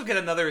we also get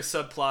another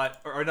subplot,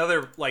 or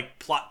another, like,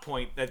 plot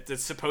point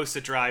that's supposed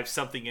to drive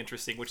something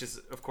interesting, which is,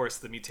 of course,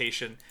 the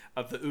mutation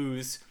of the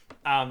ooze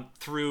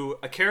through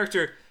a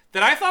character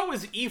that I thought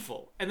was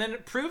evil, and then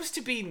it proves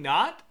to be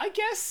not, I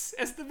guess,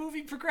 as the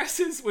movie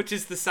progresses, which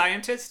is the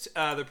scientist,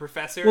 the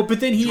professor. Well, but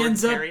then he Jordan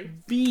ends Perry.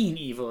 up being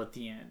evil at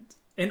the end.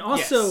 And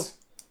also,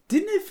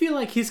 didn't it feel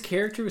like his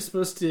character was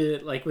supposed to,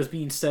 like, was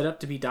being set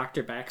up to be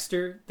Dr.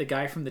 Baxter, the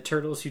guy from the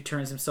Turtles who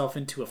turns himself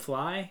into a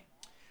fly?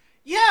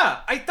 Yeah,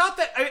 I thought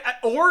that,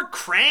 or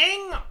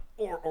Krang,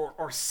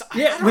 or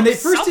when they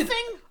first did,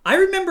 I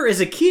remember as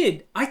a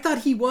kid, I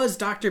thought he was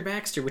Dr.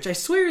 Baxter, which I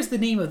swear is the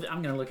name of.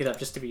 I'm gonna look it up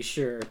just to be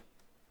sure.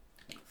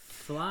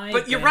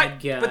 But you're right.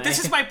 Guy. But this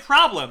is my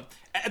problem.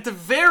 At the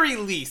very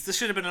least, this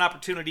should have been an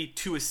opportunity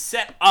to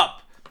set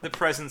up the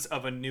presence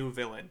of a new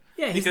villain.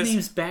 Yeah, his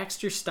name's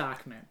Baxter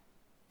Stockman.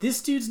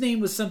 This dude's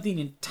name was something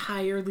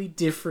entirely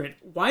different.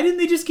 Why didn't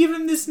they just give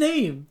him this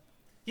name?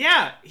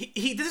 Yeah,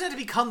 he doesn't have to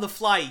become the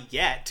Fly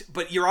yet,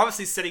 but you're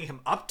obviously setting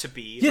him up to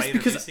be by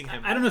introducing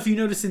him. I don't know if you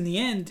notice in the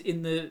end,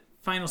 in the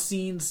final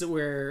scenes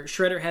where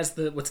Shredder has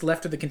what's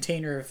left of the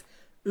container of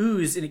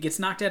ooze and it gets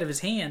knocked out of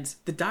his hands,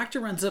 the Doctor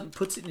runs up and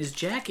puts it in his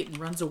jacket and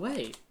runs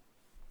away.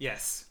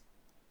 Yes.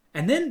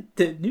 And then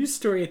the news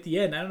story at the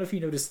end, I don't know if you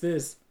noticed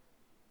this,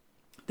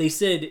 they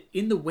said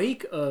in the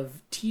wake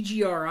of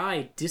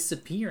TGRI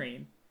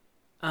disappearing,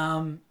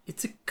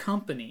 it's a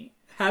company.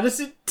 How does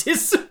it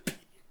disappear?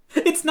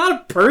 It's not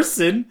a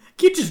person. You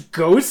can't just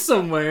go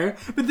somewhere.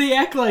 But they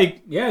act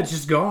like, yeah, it's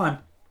just gone.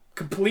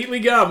 Completely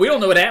gone. We don't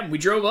know what happened. We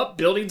drove up,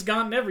 building's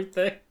gone and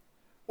everything.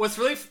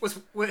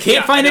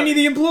 Can't find any of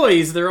the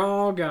employees. They're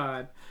all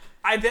gone.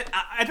 I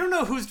don't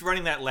know who's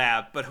running that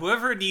lab, but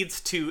whoever needs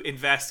to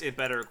invest in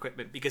better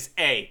equipment, because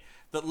A,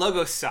 the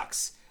logo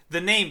sucks. The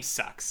name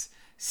sucks.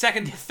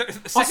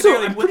 Also,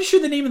 I'm pretty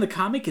sure the name in the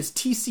comic is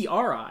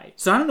TCRI,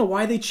 so I don't know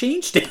why they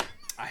changed it.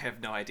 I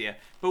have no idea.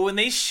 But when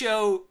they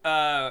show,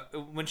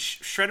 when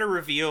Shredder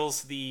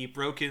reveals the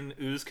broken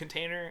ooze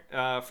container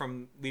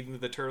from leading to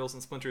the Turtles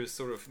and Splinter's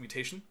sort of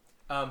mutation,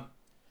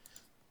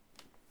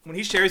 when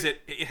he shares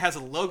it, it has a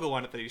logo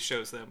on it that he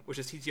shows them, which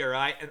is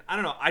TTRI. And I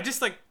don't know, I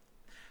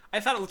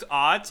thought it looked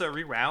odd, so I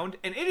rewound,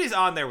 and it is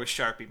on there with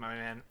Sharpie, my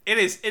man. It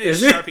is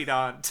Sharpied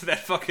on to that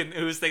fucking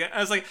ooze thing. I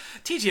was like,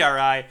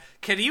 TGRI,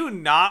 can you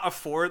not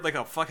afford like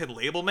a fucking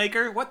label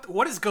maker?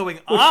 What is going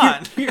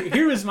on?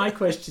 Here was my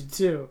question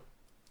too.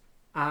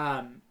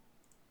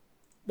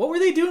 What were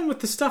they doing with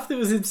the stuff that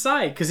was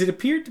inside? Because it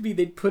appeared to be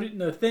they'd put it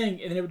in a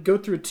thing, and then it would go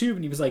through a tube,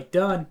 and he was like,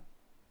 done.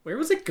 Where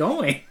was it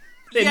going?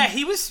 Yeah,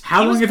 he was.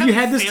 How long have you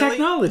had this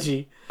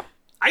technology?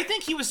 I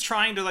think he was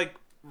trying to like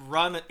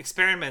run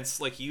experiments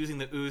like using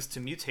the ooze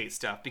to mutate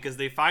stuff, because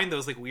they find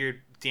those like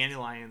weird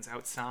dandelions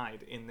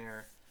outside in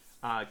their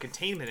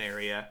containment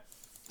area.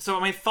 So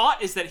my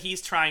thought is that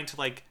he's trying to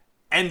like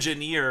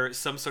engineer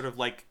some sort of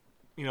like,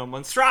 you know,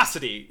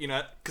 monstrosity, you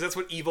know, because that's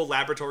what evil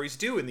laboratories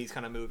do in these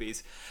kind of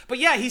movies. But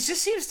yeah, he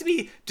just seems to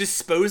be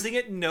disposing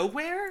it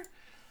nowhere.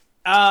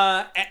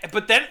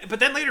 But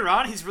then later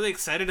on, he's really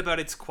excited about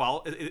its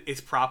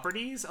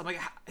properties. I'm like,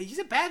 he's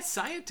a bad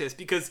scientist,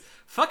 because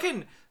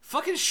fucking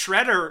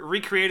Shredder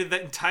recreated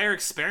that entire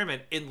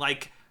experiment in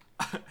like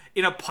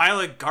in a pile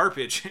of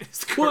garbage.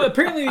 Well,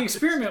 apparently the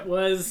experiment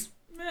was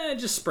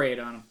just spray it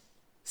on him.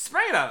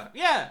 Spray it on him,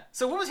 yeah.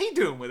 So what was he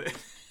doing with it?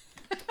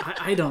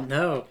 I don't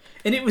know.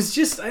 And it was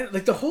just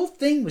like the whole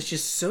thing was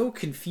just so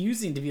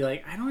confusing to be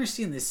like, I don't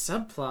understand this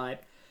subplot.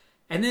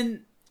 And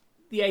then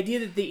the idea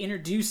that they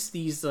introduce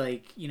these,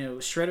 like, you know,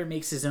 Shredder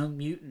makes his own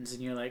mutants,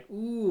 and you're like,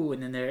 ooh,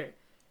 and then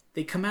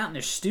they come out and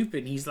they're stupid,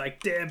 and he's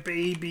like, they're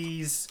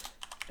babies.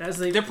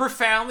 They're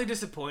profoundly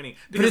disappointing.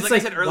 Because, but it's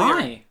like I said earlier,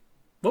 why?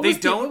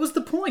 What was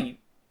the point?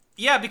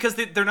 Yeah, because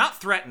they're not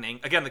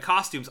threatening. Again, the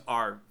costumes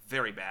are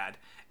very bad.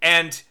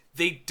 And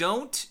they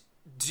don't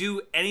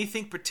do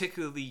anything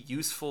particularly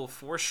useful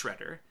for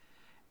Shredder.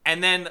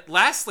 And then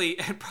lastly,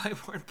 and probably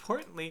more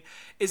importantly,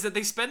 is that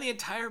they spend the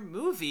entire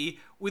movie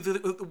with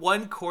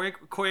one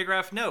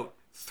choreographed note.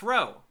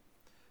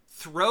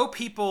 Throw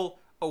people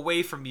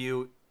away from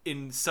you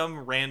in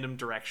some random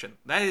direction.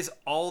 That is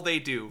all they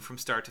do from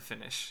start to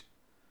finish.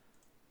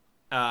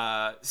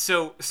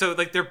 So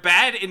like they're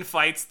bad in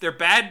fights. They're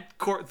bad.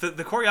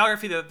 The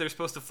choreography that they're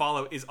supposed to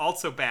follow is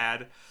also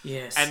bad.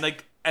 Yes.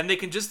 And they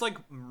can just like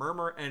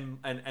murmur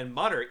and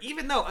mutter,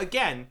 even though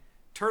again,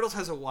 Turtles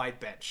has a wide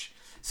bench.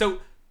 So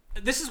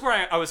this is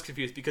where I was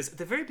confused, because at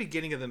the very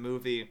beginning of the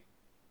movie,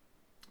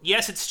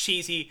 yes, it's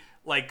cheesy,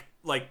 like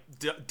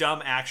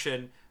dumb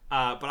action.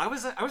 But I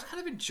was kind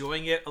of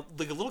enjoying it.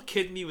 Like a little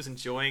kid in me was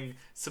enjoying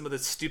some of the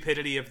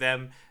stupidity of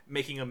them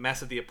making a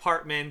mess of the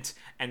apartment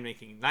and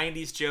making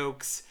 90s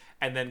jokes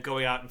and then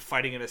going out and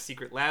fighting in a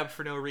secret lab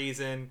for no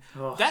reason.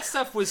 Oh. That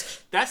stuff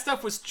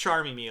was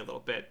charming me a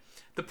little bit.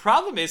 The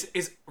problem is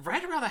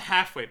right around the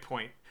halfway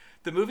point,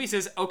 the movie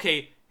says,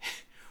 okay,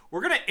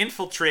 we're going to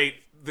infiltrate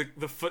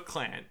the Foot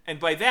Clan. And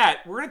by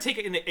that, we're going to take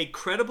in a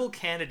credible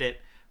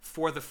candidate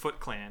for the Foot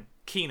Clan,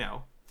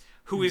 Keno,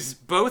 who is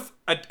both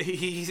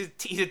he's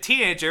a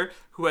teenager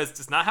who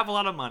does not have a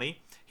lot of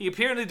money. He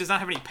apparently does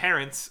not have any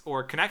parents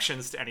or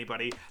connections to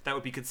anybody that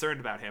would be concerned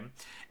about him,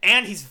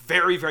 and he's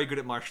very, very good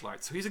at martial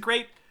arts. So he's a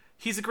great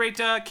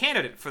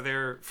candidate for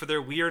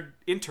their weird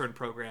intern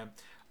program.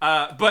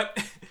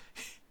 But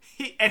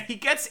he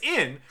gets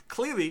in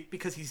clearly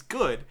because he's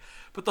good.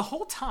 But the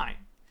whole time,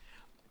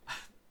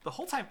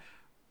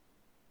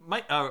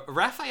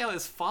 Raphael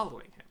is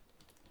following him.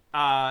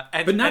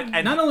 But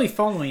not only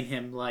following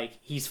him, like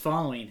he's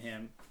following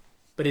him,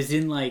 but is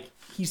in like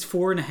he's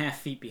 4.5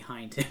 feet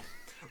behind him.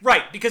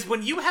 Right, because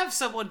when you have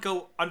someone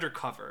go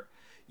undercover,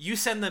 you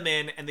send them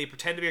in and they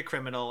pretend to be a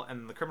criminal,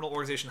 and the criminal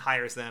organization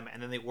hires them,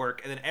 and then they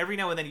work, and then every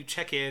now and then you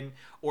check in,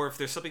 or if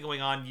there's something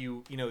going on,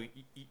 you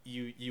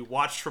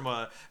watch from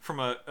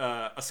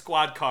a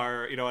squad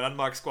car, an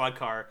unmarked squad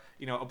car,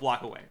 a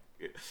block away.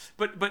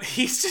 But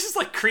he's just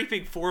like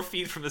creeping 4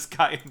 feet from this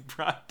guy in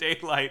broad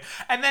daylight,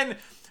 and then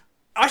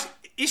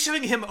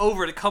issuing him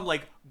over to come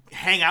like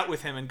hang out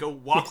with him and go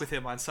walk with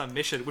him on some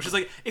mission, which is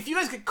like, if you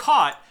guys get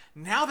caught,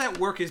 now that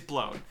work is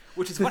blown,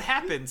 which is what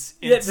happens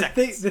in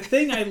seconds. The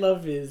thing I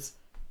love is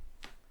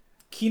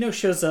Keno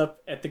shows up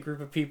at the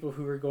group of people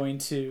who are going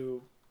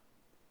to,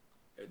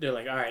 they're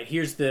like, all right,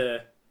 here's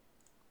what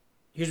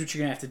you're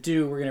gonna have to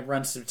do. We're gonna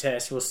run some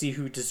tests. We'll see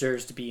who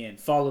deserves to be in.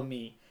 Follow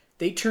me.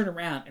 They turn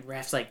around and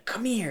Raph's like,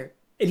 come here,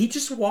 and he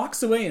just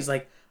walks away and is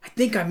like, I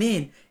think I'm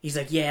in. He's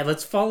like, yeah,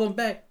 let's follow him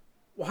back.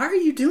 Why are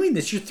you doing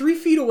this? You're 3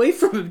 feet away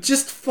from him.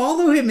 Just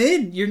follow him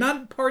in. You're not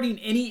imparting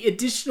any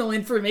additional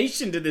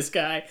information to this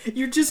guy.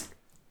 You're just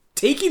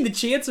taking the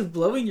chance of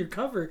blowing your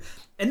cover.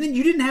 And then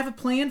you didn't have a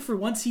plan for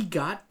once he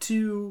got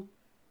to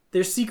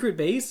their secret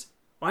base?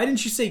 Why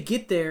didn't you say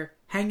get there,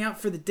 hang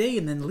out for the day,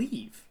 and then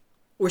leave?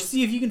 Or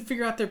see if you can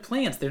figure out their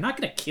plans. They're not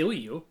going to kill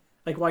you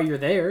like while you're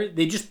there.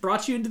 They just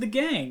brought you into the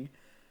gang.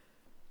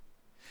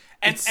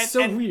 It's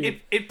so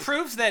weird. It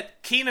proves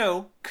that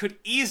Keno could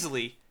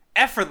easily,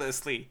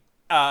 effortlessly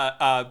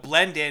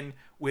blend in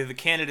with the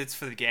candidates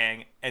for the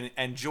gang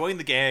and join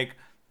the gang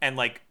and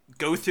like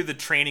go through the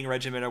training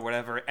regimen or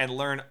whatever and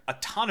learn a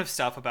ton of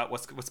stuff about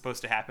what's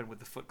supposed to happen with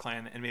the Foot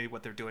Clan and maybe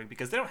what they're doing,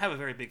 because they don't have a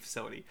very big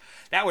facility.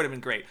 That would have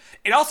been great.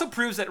 It also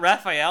proves that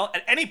Raphael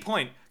at any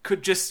point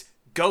could just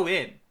go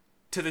in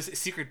to this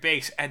secret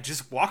base and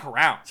just walk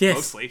around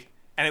mostly,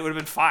 and it would have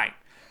been fine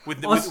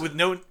with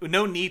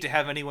no need to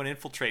have anyone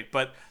infiltrate.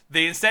 But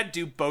they instead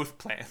do both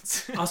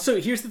plans. Also,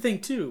 here's the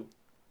thing too.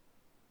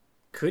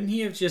 Couldn't he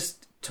have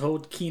just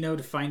told Keno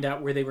to find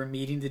out where they were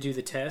meeting to do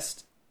the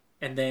test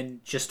and then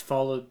just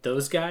followed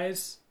those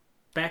guys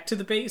back to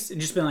the base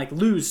and just been like,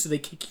 lose so they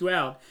kick you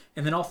out,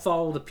 and then I'll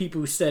follow the people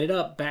who set it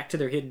up back to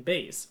their hidden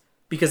base?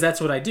 Because that's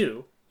what I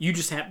do. You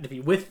just happen to be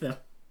with them.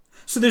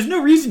 So there's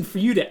no reason for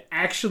you to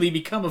actually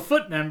become a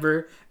Foot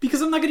member, because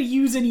I'm not going to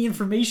use any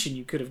information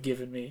you could have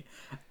given me.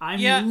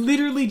 I'm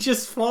literally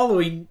just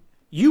following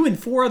you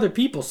and 4 other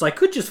people, so I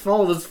could just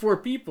follow those 4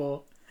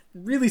 people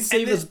and really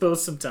save us both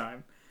some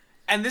time.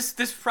 And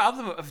this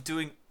problem of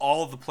doing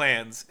all of the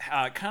plans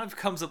kind of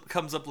comes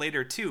up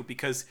later too,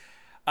 because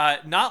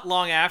not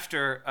long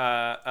after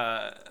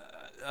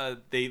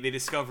they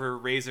discover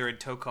Razor and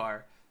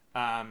Tokar,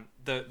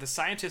 the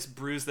scientists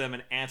brews them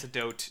an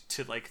antidote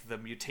to like the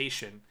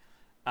mutation,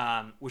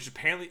 which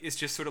apparently is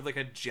just sort of like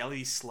a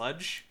jelly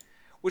sludge,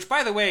 which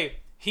by the way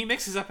he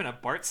mixes up in a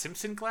Bart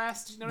Simpson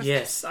glass. Did you notice?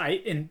 Yes,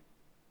 and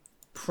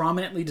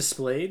prominently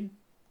displayed.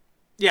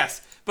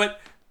 Yes, but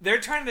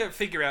they're trying to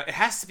figure out, it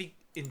has to be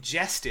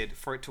ingested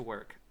for it to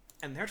work,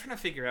 and they're trying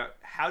to figure out,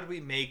 how do we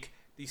make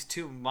these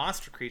 2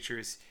 monster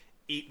creatures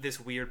eat this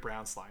weird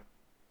brown slime?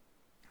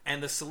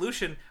 And the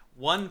solution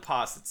one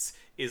posits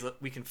is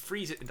that we can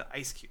freeze it into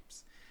ice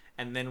cubes,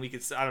 and then we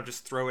could, I don't know,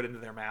 just throw it into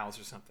their mouths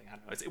or something. I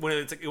don't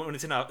know. When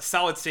it's in a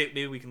solid state,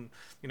 maybe we can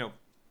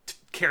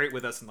carry it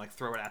with us and like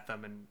throw it at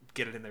them and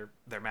get it in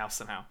their mouth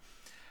somehow.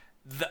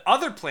 The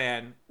other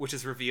plan, which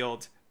is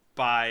revealed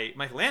by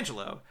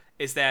Michelangelo,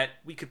 is that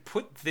we could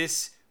put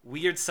this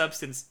weird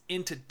substance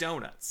into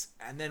donuts,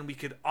 and then we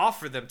could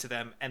offer them to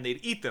them and they'd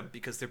eat them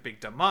because they're big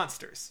dumb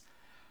monsters.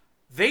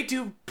 They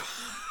do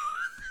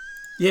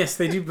yes,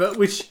 they do, but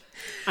which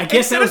I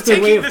guess that was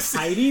their way of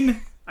hiding.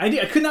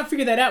 I could not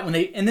figure that out when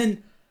they, and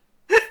then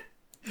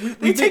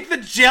They take the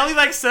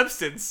jelly-like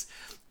substance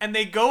and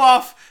they go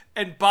off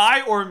and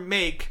buy or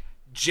make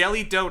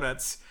jelly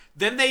donuts.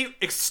 Then they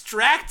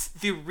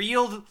extract the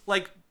real,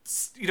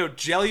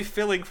 jelly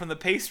filling from the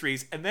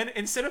pastries, and then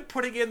instead of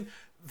putting in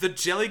the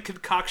jelly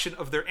concoction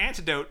of their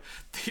antidote,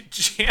 they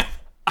jam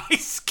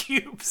ice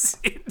cubes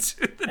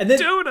into the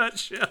donut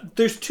shell.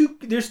 There's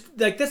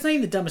that's not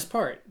even the dumbest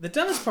part. The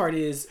dumbest part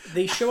is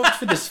they show up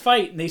for this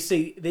fight and they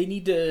say they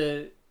need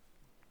to.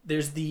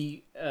 There's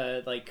the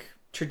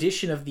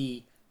tradition of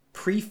the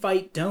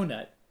pre-fight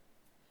donut,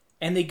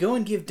 and they go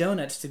and give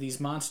donuts to these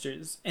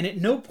monsters. And at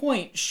no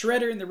point,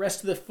 Shredder and the rest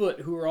of the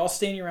Foot, who are all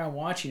standing around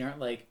watching, aren't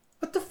like,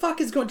 "What the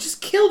fuck is going?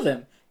 Just kill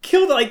them!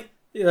 Kill the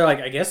They're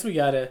like, "I guess we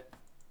gotta."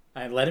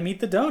 I let him eat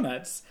the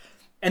donuts,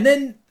 and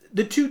then.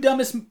 The two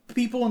dumbest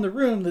people in the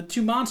room, the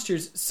two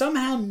monsters,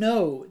 somehow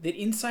know that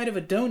inside of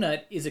a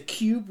donut is a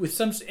cube with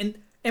some...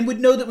 And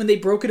would know that when they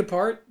broke it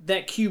apart,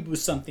 that cube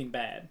was something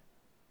bad.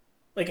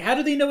 Like, how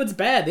do they know it's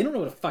bad? They don't know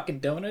what a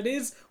fucking donut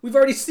is. We've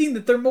already seen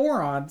that they're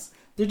morons.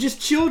 They're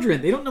just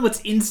children. They don't know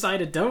what's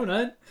inside a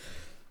donut.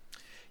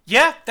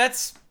 Yeah,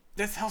 that's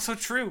also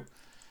true.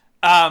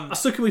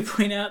 Also, can we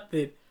point out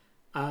that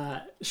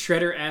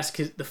Shredder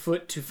asks the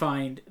Foot to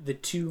find the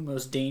two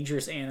most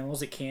dangerous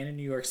animals it can in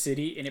New York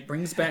City, and it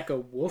brings back a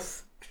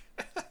wolf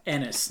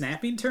and a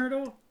snapping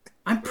turtle.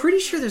 I'm pretty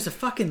sure there's a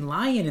fucking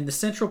lion in the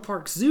Central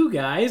Park Zoo,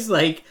 guys.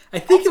 I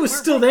think it was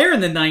still there in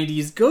the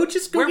 90s. Go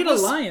get a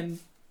lion.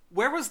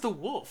 Where was the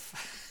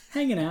wolf?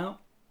 Hanging out.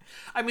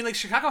 I mean,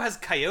 Chicago has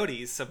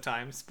coyotes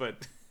sometimes,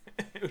 but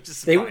it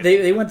was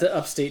they went to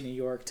upstate New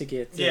York to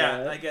get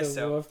I guess the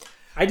so. wolf.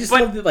 I just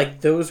love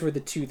that those were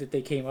the two that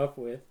they came up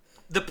with.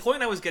 The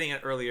point I was getting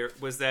at earlier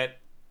was that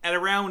at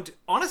around,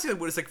 honestly, it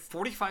was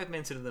 45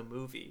 minutes into the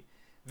movie,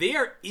 they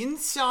are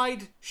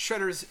inside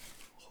Shredder's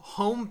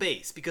home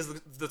base because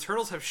the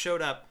turtles have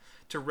showed up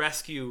to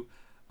rescue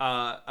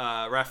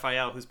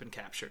Raphael, who's been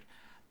captured.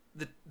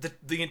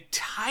 The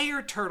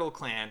entire Turtle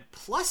Clan,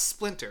 plus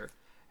Splinter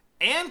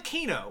and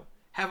Kano,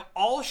 have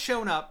all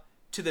shown up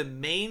to the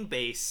main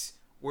base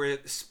where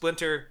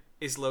Splinter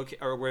is located,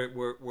 or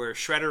where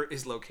Shredder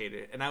is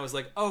located. And I was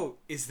like, oh,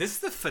 is this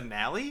the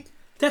finale?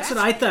 That's what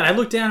I thought. I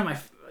looked down at my,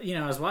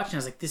 I was watching. I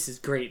was like, "This is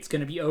great. It's going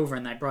to be over."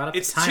 And I brought up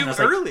the time. It's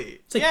too early.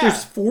 It's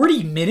there's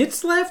 40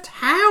 minutes left.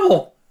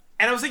 How?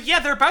 And I was like, "Yeah,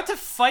 they're about to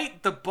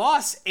fight the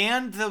boss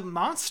and the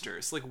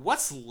monsters.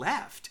 What's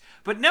left?"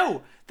 But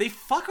no, they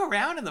fuck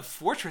around in the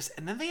fortress,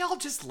 and then they all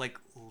just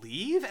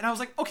leave. And I was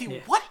like,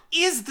 "Okay, What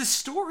is the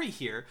story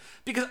here?"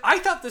 Because I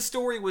thought the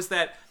story was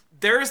that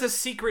there is a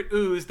secret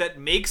ooze that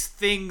makes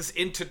things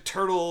into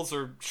turtles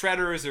or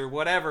shredders or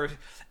whatever,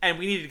 and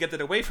we need to get that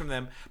away from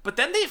them. But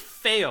then they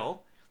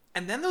fail,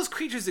 and then those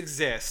creatures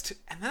exist,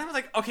 and then I was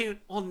like, okay,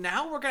 well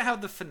now we're gonna have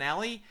the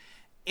finale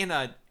in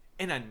a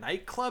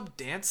nightclub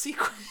dance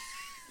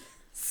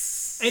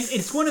sequence. And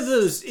it's one of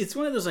those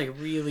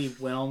really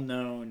well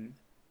known.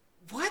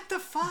 What the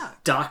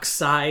fuck?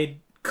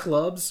 Dockside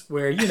clubs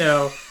where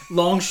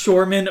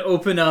longshoremen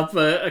open up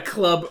a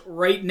club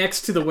right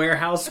next to the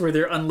warehouse where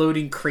they're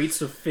unloading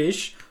crates of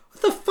fish.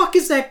 What the fuck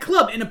is that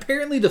club? And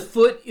apparently the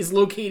Foot is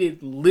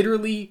located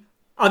literally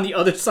on the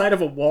other side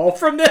of a wall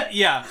from them.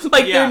 Yeah,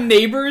 they're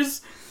neighbors.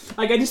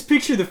 I just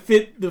picture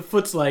the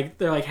Foot's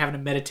they're having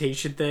a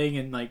meditation thing,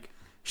 and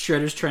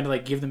Shredder's trying to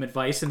give them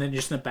advice, and then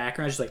just in the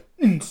background,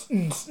 just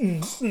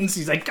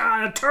he's like,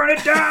 "Gotta turn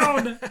it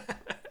down."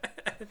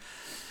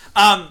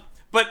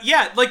 But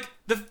yeah,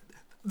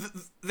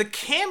 the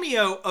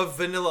cameo of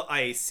Vanilla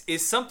Ice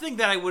is something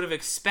that I would have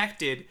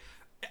expected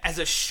as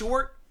a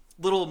short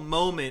little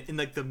moment in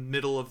the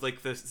middle of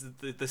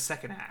the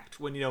second act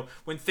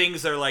when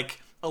things are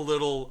a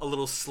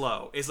little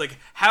slow. Is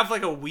have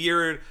a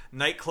weird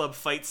nightclub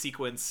fight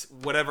sequence,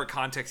 whatever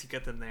context you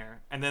get them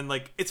there, and then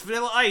it's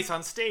Vanilla Ice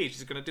on stage.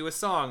 He's gonna do a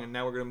song, and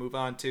now we're gonna move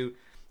on to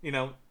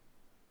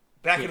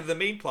back into the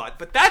main plot.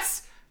 But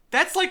that's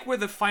where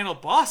the final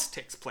boss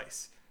takes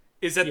place.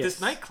 Is at this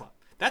nightclub.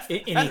 That's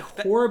a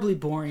horribly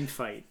boring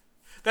fight.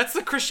 That's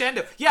the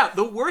crescendo. Yeah,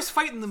 the worst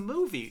fight in the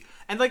movie.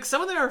 And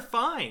some of them are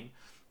fine.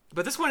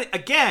 But this one,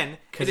 again,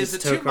 it is the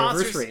two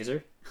monsters.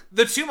 Razor.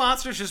 The two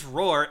monsters just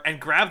roar and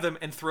grab them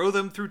and throw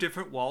them through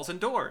different walls and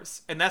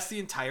doors. And that's the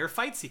entire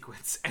fight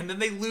sequence. And then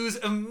they lose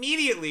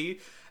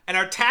immediately and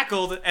are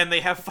tackled, and they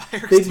have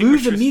fire extinguishers. They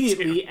lose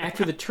immediately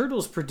after the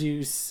turtles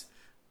produce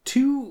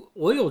 2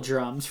 oil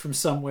drums from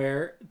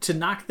somewhere to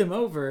knock them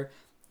over.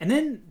 And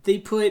then they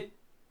put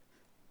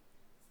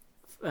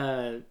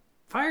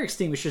fire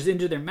extinguishers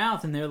into their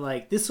mouth, and they're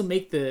like, "This will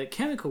make the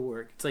chemical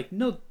work." It's like,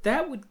 no,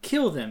 that would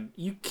kill them.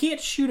 You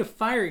can't shoot a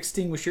fire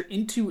extinguisher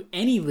into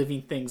any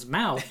living thing's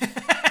mouth.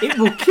 It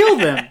will kill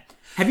them.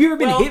 Have you ever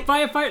been hit by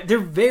a fire? They're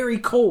very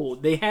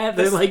cold. They're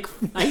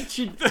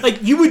nitrogen.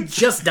 You would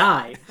just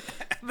die.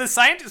 The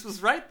scientist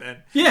was right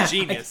then. Yeah.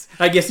 Genius.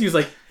 I guess he was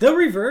like, they'll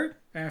revert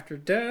after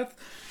death.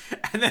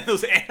 And then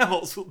those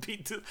animals will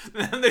be...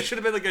 Then there should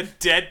have been a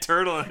dead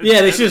turtle. Yeah,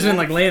 they should have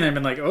been laying there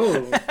and been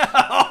oh.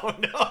 Oh,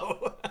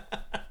 no.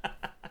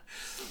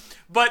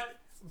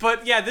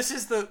 But yeah, this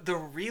is the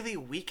really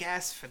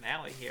weak-ass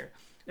finale here.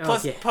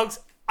 Plus, folks,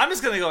 I'm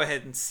just going to go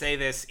ahead and say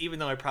this, even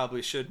though I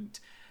probably shouldn't.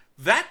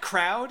 That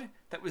crowd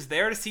that was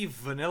there to see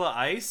Vanilla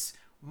Ice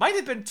might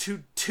have been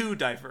too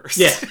diverse.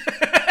 Yeah.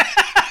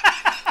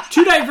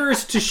 Too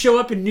diverse to show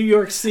up in New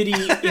York City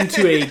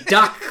into a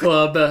dock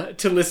club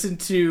to listen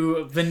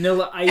to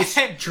Vanilla Ice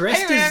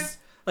dressed as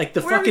like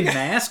the fucking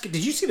mask.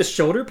 Did you see the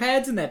shoulder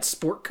pads in that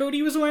sport coat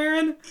he was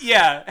wearing?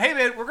 Yeah. Hey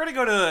man, we're gonna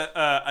go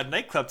to a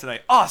nightclub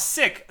tonight. Oh,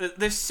 sick!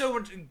 There's so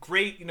much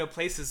great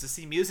places to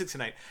see music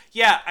tonight.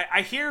 Yeah,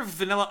 I hear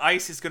Vanilla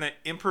Ice is gonna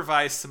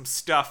improvise some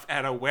stuff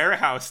at a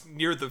warehouse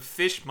near the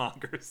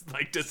fishmongers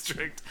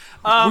district.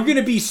 We're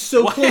gonna be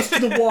so close to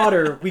the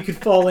water we could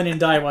fall in and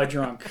die while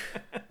drunk.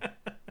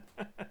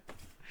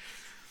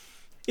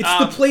 It's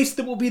the place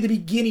that will be the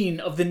beginning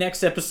of the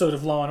next episode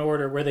of Law &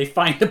 Order, where they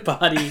find a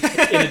body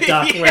in a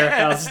dock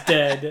warehouse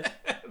dead.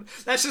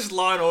 That's just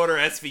Law & Order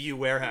SVU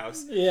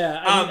warehouse.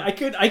 Yeah,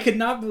 I could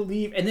not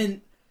believe... And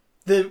then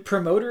the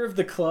promoter of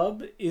the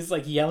club is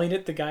yelling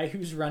at the guy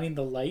who's running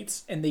the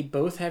lights, and they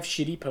both have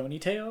shitty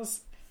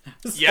ponytails.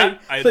 Yeah,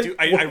 I do.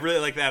 I really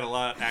like that a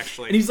lot,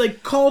 actually. And he's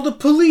like, call the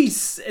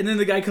police! And then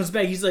the guy comes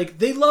back, he's like,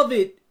 they love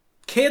it!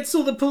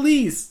 Cancel the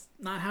police!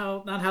 Not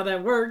how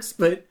that works,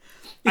 but...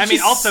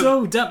 It's also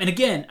so dumb. And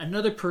again,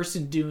 another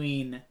person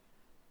doing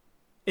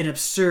an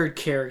absurd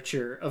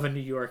caricature of a New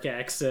York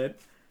accent.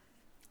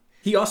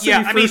 He also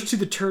refers to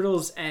the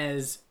Turtles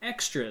as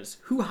extras.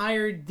 Who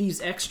hired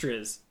these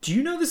extras? Do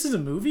you know this is a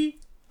movie?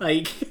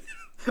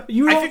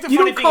 You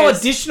don't call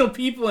additional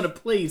people in a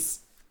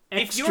place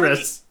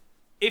extras.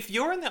 If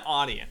you're in the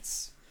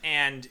audience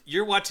and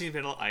you're watching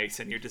Vanilla Ice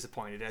and you're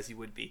disappointed, as you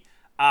would be,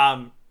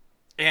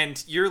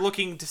 and you're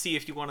looking to see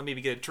if you want to maybe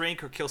get a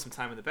drink or kill some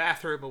time in the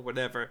bathroom or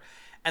whatever,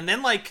 and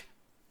then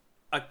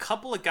a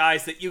couple of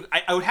guys that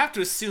I would have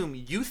to assume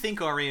you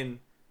think are in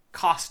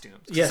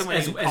costumes. Yes,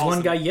 as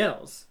one guy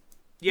yells.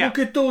 Yeah. Look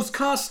at those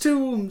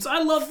costumes!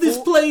 I love this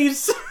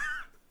place!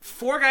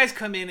 4 guys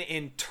come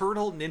in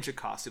turtle ninja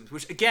costumes,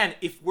 which again,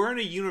 if we're in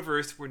a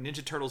universe where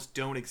Ninja Turtles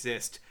don't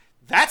exist,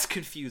 that's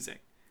confusing.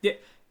 Yeah.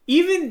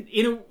 Even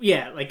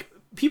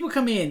people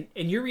come in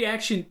and your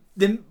reaction,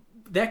 then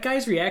that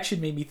guy's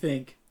reaction made me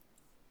think,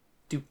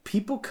 do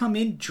people come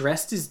in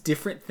dressed as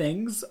different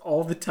things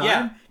all the time?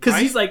 Yeah, because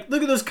he's like,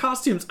 look at those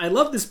costumes. I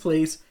love this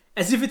place.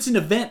 As if it's an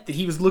event that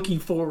he was looking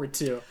forward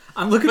to.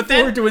 I'm looking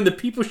forward to when the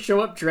people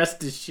show up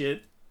dressed as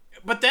shit.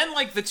 But then,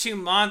 the two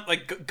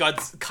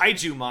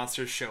kaiju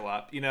monsters show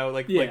up.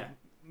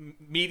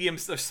 Medium,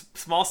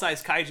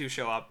 small-sized kaiju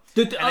show up.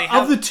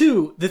 Of the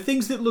two, the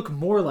things that look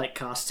more like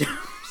costumes.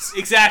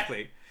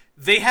 Exactly.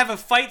 They have a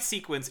fight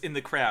sequence in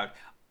the crowd.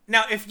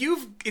 Now, if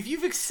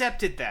you've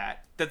accepted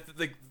that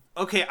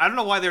okay, I don't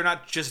know why they're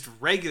not just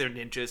regular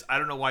ninjas. I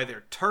don't know why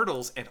they're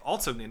turtles and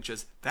also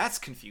ninjas. That's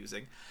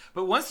confusing.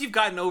 But once you've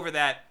gotten over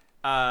that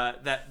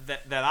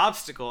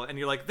obstacle and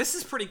you're like, this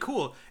is pretty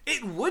cool.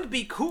 It would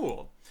be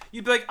cool.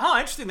 You'd be like, oh,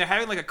 interesting. They're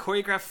having a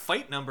choreographed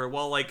fight number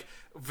while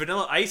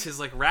Vanilla Ice is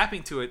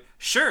rapping to it.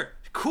 Sure,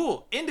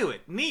 cool, into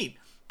it, neat.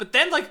 But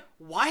then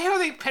why are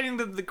they petting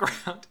to the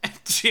ground and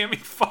jamming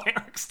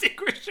fire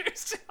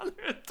extinguishers down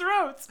their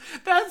throats?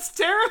 That's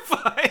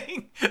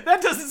terrifying.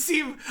 That doesn't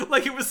seem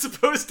like it was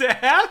supposed to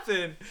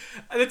happen.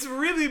 And it's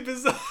really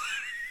bizarre.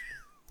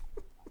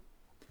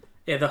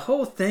 Yeah, the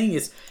whole thing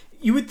is,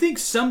 you would think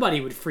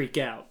somebody would freak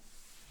out.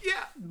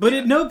 Yeah. But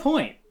at no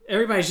point.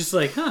 Everybody's just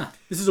like,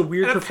 this is a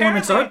weird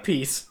performance art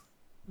piece.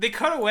 They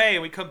cut away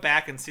and we come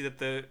back and see that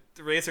the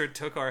Razor and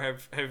Tokar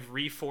have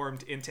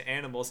reformed into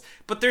animals,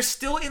 but they're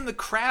still in the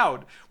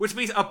crowd, which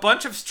means a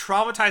bunch of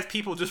traumatized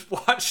people just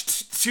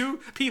watched 2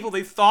 people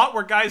they thought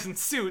were guys in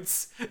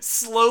suits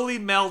slowly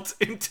melt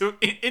into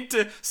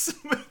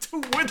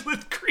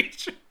woodland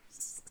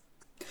creatures.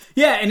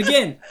 Yeah, and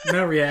again,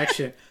 no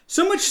reaction.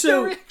 So much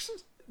so,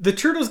 the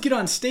Turtles get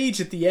on stage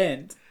at the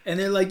end, and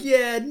they're like,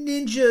 yeah,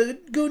 ninja,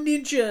 go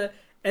ninja.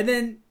 And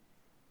then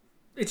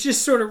it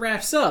just sort of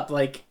wraps up.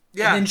 And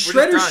then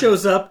Shredder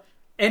shows up,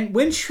 and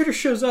when Shredder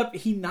shows up,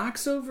 he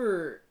knocks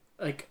over,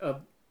 a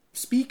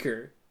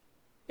speaker.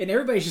 And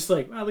everybody's just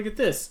like, wow, look at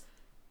this.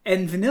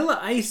 And Vanilla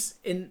Ice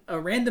and a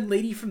random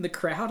lady from the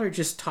crowd are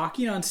just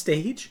talking on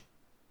stage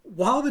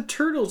while the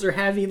Turtles are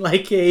having,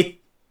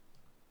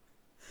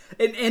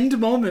 an end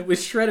moment with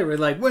Shredder.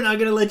 We're we're not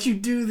going to let you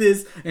do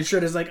this. And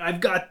Shredder's like,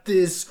 I've got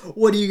this.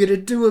 What are you going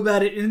to do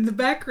about it? And in the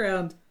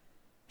background,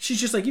 she's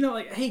just like,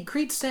 hey,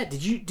 great set.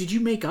 Did you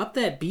make up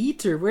that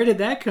beat? Or where did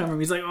that come from?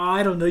 He's like, oh,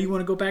 I don't know. You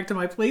want to go back to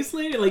my place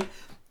later?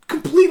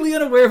 Completely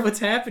unaware of what's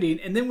happening.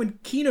 And then when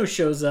Keno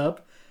shows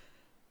up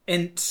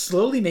and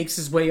slowly makes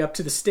his way up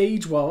to the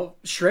stage while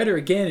Shredder,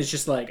 again, is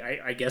just like,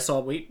 I guess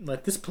I'll wait and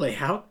let this play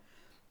out.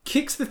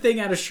 Kicks the thing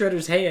out of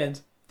Shredder's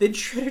hand. Then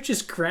Shredder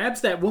just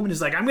grabs that woman and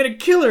is like, I'm going to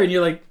kill her. And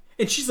you're like,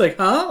 and she's like,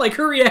 huh?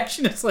 Her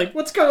reaction is like,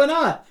 what's going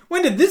on?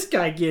 When did this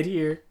guy get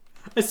here?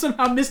 I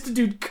somehow missed a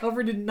dude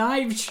covered in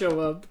knives show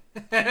up.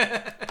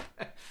 And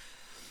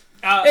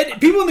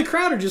people in the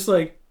crowd are just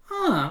like,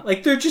 huh?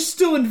 They're just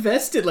still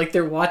invested,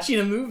 they're watching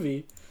a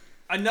movie.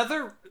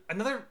 Another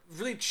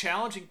really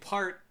challenging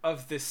part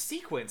of this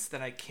sequence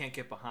that I can't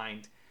get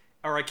behind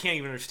or I can't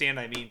even understand,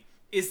 I mean,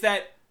 is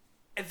that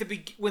at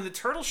when the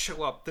Turtles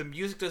show up, the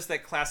music does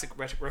that classic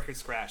record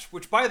scratch,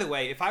 which, by the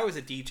way, if I was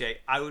a DJ,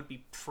 I would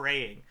be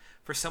praying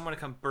for someone to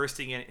come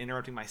bursting in,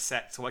 interrupting my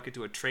set so I could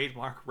do a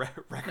trademark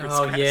record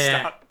scratch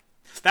stop.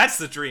 That's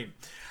the dream.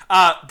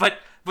 But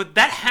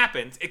that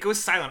happens. It goes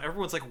silent.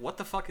 Everyone's like, what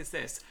the fuck is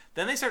this?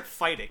 Then they start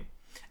fighting.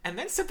 And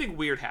then something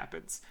weird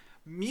happens.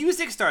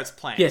 Music starts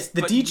playing. Yes,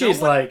 the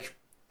DJ's like,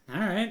 all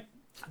right.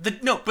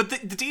 But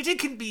the DJ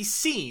can be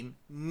seen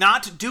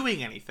not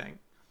doing anything.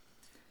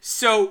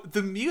 So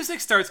the music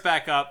starts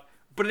back up,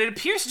 but it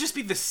appears to just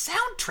be the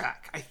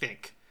soundtrack, I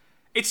think.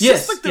 It's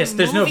just like the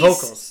there's no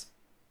vocals.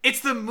 It's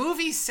the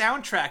movie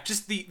soundtrack,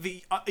 just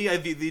the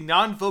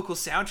non-vocal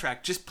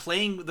soundtrack, just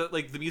playing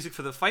the music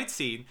for the fight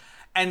scene.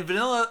 And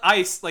Vanilla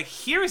Ice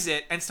hears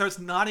it and starts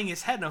nodding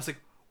his head, and I was like,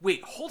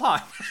 wait, hold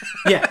on.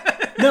 Yeah.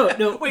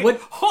 No.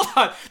 Wait, hold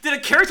on. Did a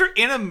character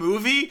in a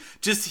movie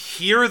just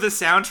hear the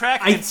soundtrack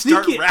and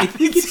start rapping? I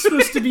think it's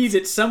supposed to be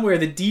that somewhere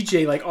the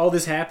DJ, all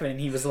this happened,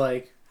 and he was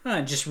like,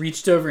 and just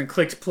reached over and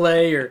clicked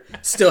play, or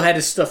still had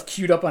his stuff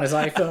queued up on his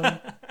iPhone.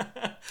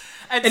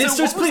 and so it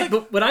starts playing.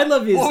 But what I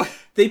love is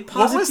they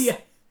pause the...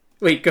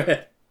 Wait, go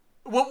ahead.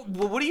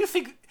 What do you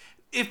think...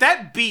 If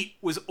that beat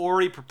was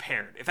already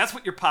prepared, if that's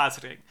what you're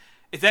positing...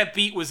 If that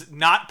beat was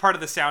not part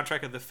of the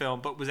soundtrack of the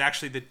film, but was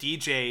actually the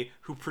DJ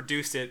who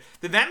produced it,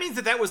 then that means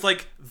that was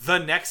the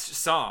next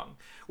song.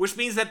 Which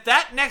means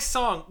that next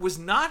song was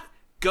not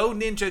Go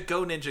Ninja,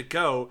 Go Ninja,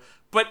 Go,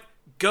 but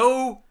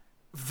Go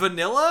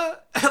Vanilla?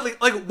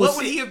 What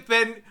would he have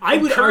been? I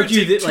would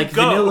argue that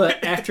Vanilla,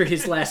 after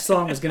his last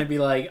song, was going to be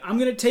like, I'm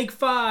going to take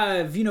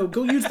 5,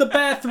 go use the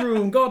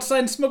bathroom, go outside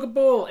and smoke a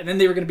bowl. And then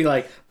they were going to be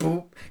like,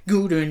 boop,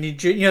 go to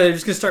Ninja. They're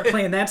just going to start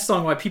playing that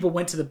song while people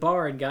went to the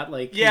bar and got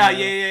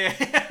Yeah.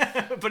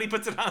 But he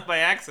puts it on by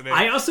accident.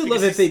 I also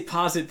love that they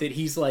posit that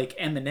he's like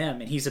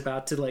Eminem and he's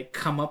about to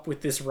come up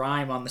with this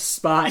rhyme on the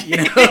spot,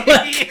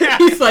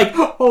 He's like,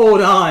 hold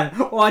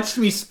on, watch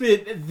me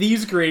spit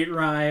these great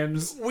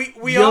rhymes.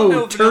 We all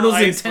know Vanilla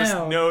Ice was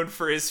known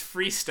for his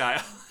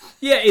freestyle.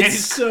 Yeah,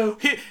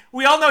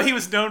 we all know he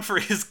was known for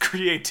his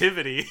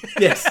creativity.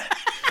 Yes,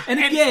 and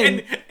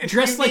again,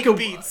 dressed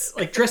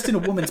dressed in a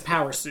woman's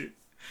power suit,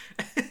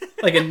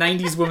 like a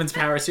 '90s woman's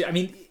power suit. I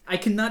mean, I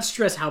cannot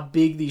stress how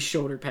big these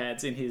shoulder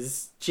pads in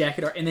his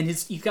jacket are, and then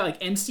he's got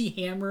MC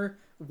Hammer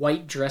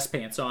white dress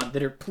pants on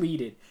that are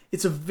pleated.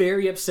 It's a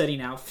very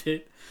upsetting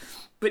outfit,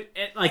 but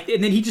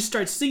and then he just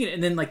starts singing it,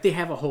 and then they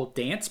have a whole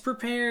dance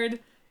prepared.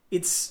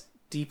 It's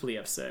deeply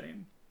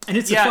upsetting. And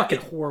it's a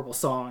fucking horrible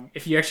song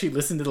if you actually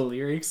listen to the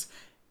lyrics.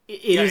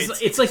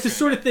 It's like the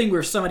sort of thing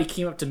where somebody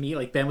came up to me,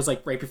 Ben was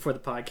right before the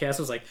podcast,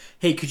 was like,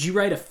 hey, could you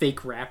write a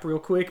fake rap real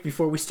quick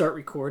before we start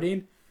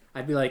recording?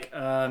 I'd be like,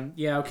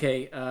 yeah,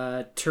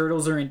 okay,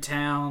 turtles are in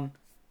town,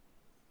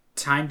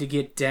 time to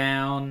get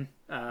down,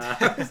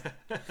 just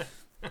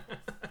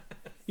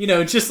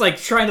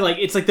trying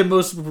to it's the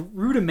most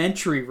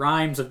rudimentary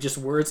rhymes of just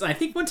words. I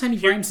think one time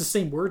he rhymes the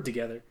same word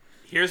together.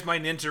 Here's my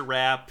ninja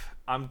rap.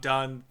 I'm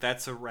done.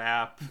 That's a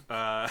rap.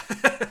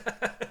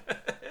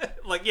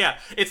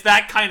 It's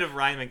that kind of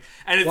rhyming.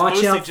 And it's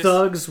watch out,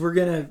 thugs. We're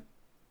going to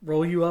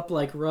roll you up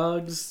like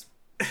rugs.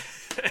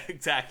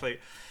 Exactly.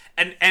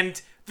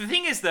 And the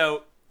thing is,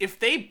 though, if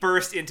they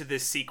burst into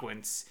this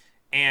sequence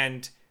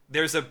and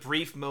there's a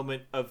brief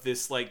moment of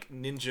this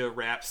ninja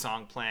rap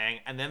song playing,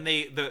 and then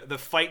the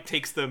fight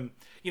takes them,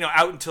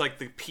 out into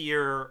the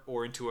pier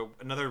or into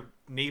another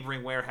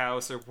neighboring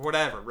warehouse or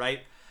whatever,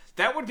 right?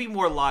 That would be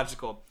more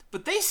logical.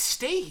 But they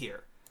stay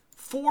here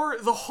for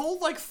the whole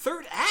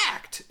third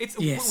act.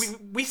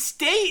 We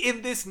stay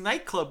in this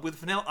nightclub with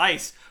Vanilla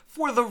Ice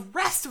for the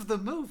rest of the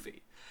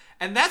movie.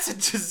 And that's a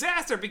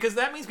disaster because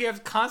that means we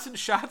have constant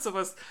shots of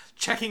us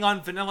checking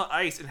on Vanilla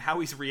Ice and how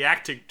he's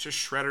reacting to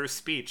Shredder's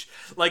speech.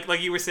 Like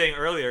you were saying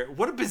earlier,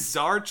 what a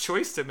bizarre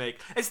choice to make.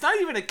 It's not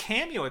even a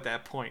cameo at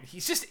that point.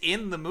 He's just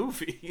in the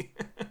movie.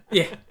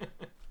 Yeah.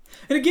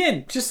 And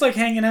again, just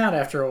hanging out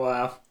after a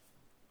while.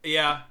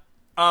 Yeah.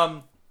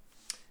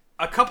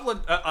 A couple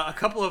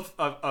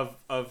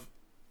of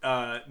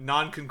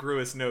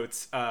non-congruous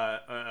notes.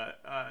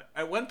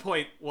 At one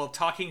point, while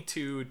talking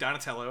to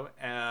Donatello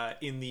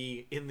in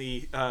the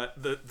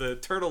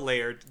turtle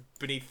lair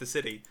beneath the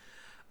city,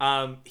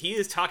 he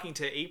is talking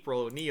to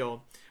April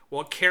O'Neil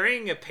while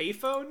carrying a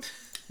payphone.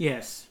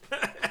 Yes,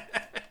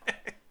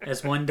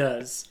 as one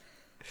does.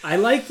 I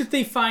like that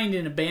they find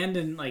an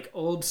abandoned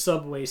old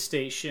subway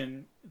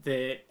station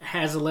that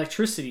has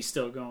electricity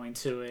still going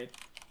to it,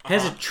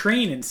 has a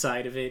train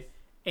inside of it,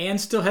 and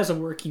still has a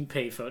working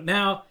payphone.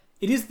 Now,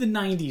 it is the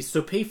 90s,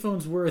 so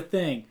payphones were a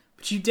thing,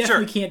 but you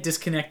definitely can't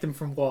disconnect them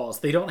from walls.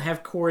 They don't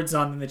have cords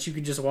on them that you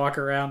can just walk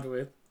around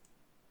with.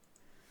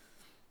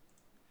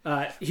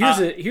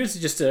 Here's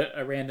just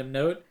a random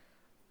note.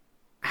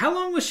 How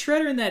long was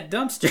Shredder in that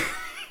dumpster?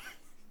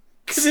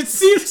 Because it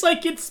seems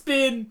like it's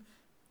been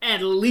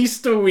at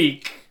least a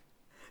week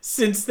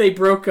since they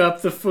broke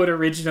up the foot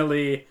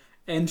originally,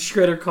 and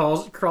Shredder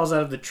crawls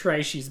out of the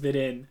trash he's been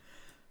in.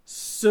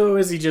 So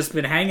has he just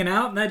been hanging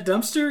out in that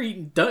dumpster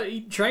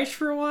eating trash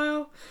for a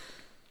while?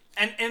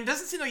 And it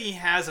doesn't seem like he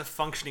has a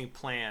functioning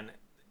plan,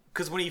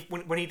 because when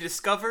he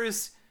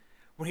discovers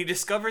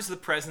the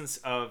presence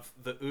of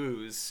the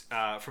ooze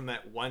from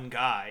that one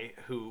guy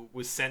who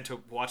was sent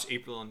to watch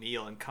April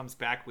O'Neil and comes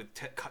back with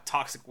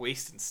toxic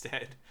waste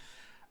instead.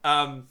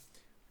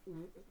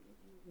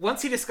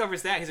 Once he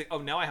discovers that, he's like, "Oh,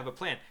 now I have a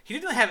plan." He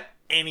didn't really have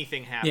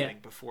anything happening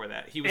before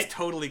that. He was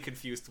totally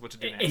confused what to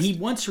do next. And he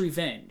wants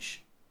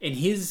revenge. And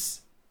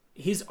his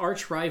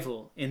arch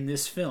rival in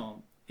this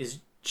film is,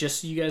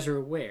 just so you guys are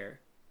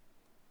aware,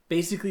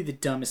 basically the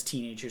dumbest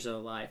teenagers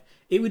alive.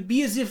 It would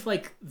be as if,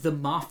 like, the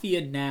Mafia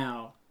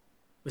now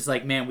was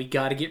like, man, we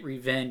gotta get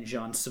revenge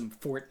on some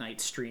Fortnite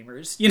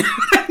streamers. You know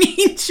what I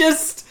mean?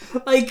 Just,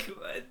 like,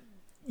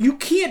 you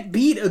can't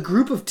beat a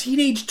group of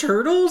teenage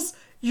turtles?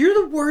 You're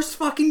the worst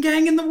fucking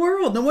gang in the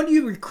world. No wonder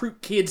you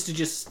recruit kids to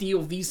just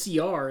steal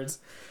VCRs.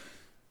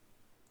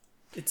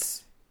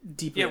 It's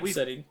deeply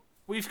upsetting.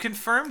 We've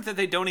confirmed that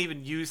they don't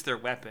even use their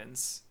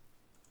weapons.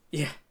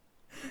 Yeah.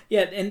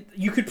 Yeah, and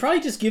you could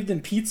probably just give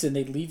them pizza and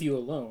they'd leave you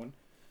alone.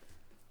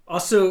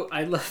 Also,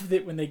 I love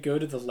that when they go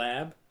to the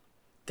lab,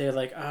 they're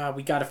like,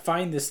 we gotta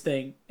find this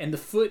thing. And the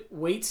Foot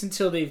waits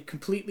until they've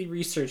completely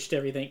researched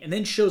everything and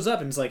then shows up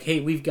and is like, hey,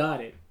 we've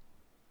got it.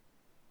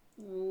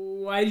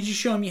 Why did you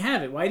show him you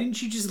have it? Why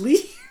didn't you just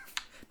leave?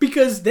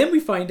 Because then we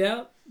find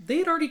out they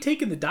had already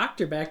taken the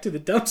doctor back to the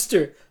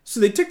dumpster. So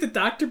they took the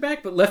doctor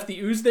back but left the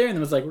ooze there and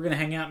then was like, we're going to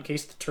hang out in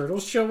case the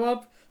turtles show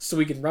up so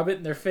we can rub it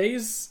in their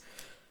face.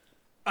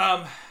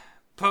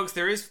 Pokes,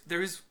 there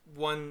is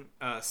one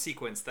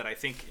sequence that I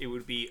think it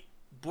would be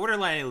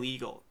borderline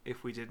illegal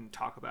if we didn't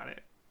talk about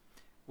it,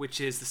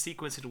 which is the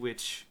sequence in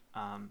which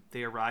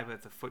they arrive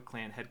at the Foot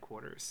Clan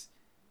headquarters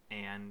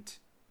and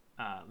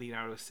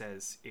Leonardo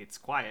says it's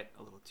quiet,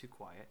 a little too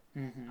quiet.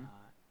 Mm-hmm.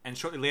 And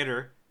shortly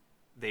later,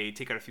 they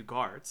take out a few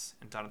guards,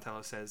 and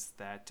Donatello says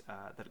that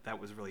that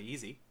was really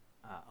easy,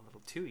 a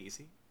little too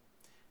easy.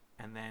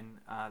 And then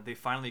they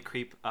finally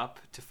creep up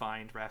to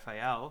find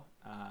Raphael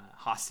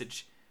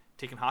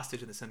taken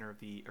hostage in the center of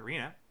the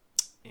arena.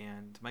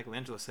 And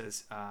Michelangelo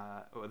says,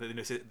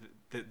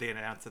 they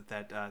announce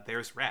that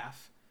there's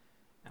Raph,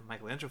 and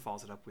Michelangelo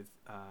follows it up with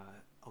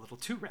a little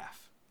too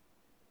Raph.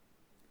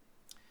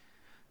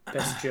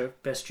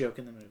 Best joke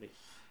in the movie.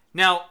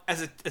 Now,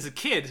 as a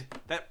kid,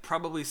 that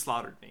probably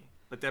slaughtered me.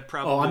 Like that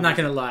probably. Oh, I'm not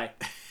gonna lie.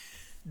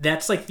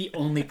 That's like the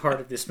only part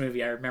of this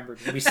movie I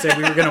remembered. When we said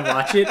we were gonna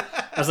watch it,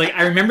 I was like,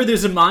 I remember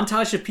there's a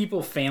montage of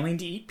people failing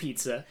to eat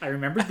pizza. I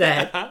remembered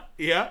that.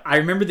 Yeah. I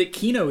remember that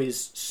Kino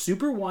is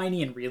super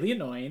whiny and really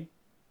annoying,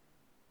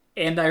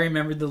 and I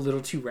remembered the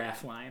little too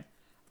Raph line.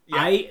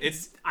 Yeah,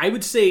 I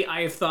would say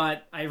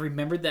I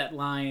remembered that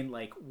line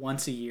like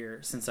once a year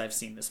since I've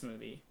seen this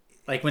movie.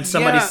 Like when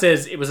somebody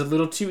says it was a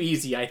little too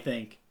easy, I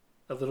think.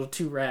 A little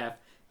too Raph.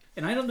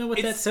 And I don't know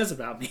what that says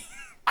about me.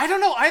 I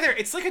don't know either.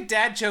 It's like a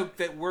dad joke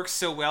that works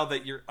so well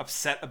that you're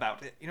upset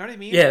about it. You know what I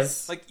mean?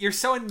 Yes. Like you're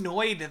so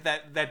annoyed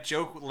that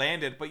joke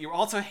landed, but you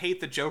also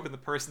hate the joke and the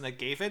person that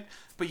gave it,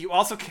 but you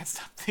also can't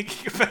stop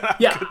thinking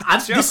about how good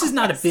the joke this is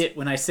not a bit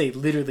when I say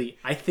literally,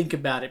 I think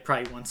about it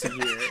probably once a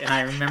year, and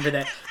I remember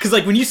that. Because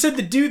like when you said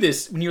to do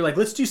this, when you're like,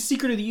 let's do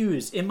Secret of the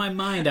Ooze, in my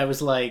mind I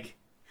was like,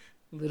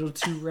 little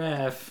too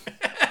Raph.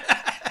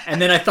 And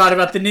then I thought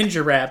about the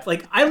ninja rap.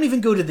 Like, I don't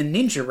even go to the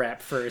ninja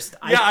rap first.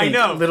 I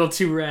know. A little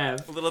too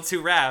Raph. A little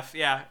too Raph,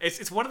 yeah.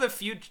 It's one of the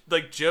few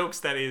like jokes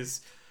that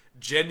is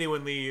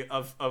genuinely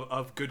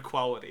of good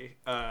quality.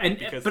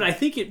 But I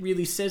think it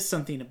really says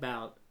something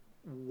about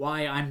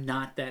why I'm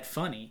not that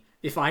funny.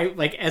 If I,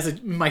 like,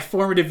 in my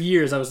formative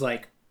years, I was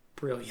like,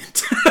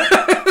 brilliant.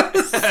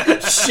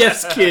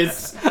 Chef's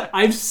kiss.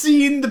 I've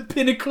seen the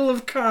pinnacle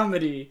of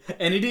comedy.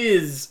 And it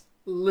is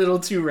little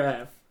too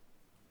Raph.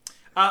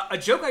 A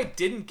joke I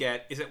didn't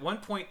get is at one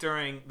point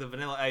during the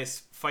Vanilla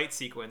Ice fight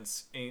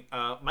sequence,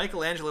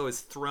 Michelangelo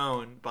is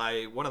thrown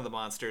by one of the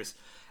monsters,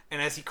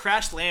 and as he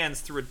crash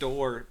lands through a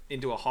door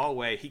into a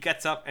hallway, he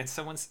gets up and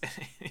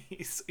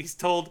he's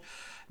told,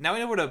 now I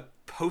know what a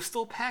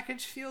postal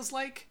package feels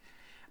like?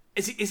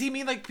 Is he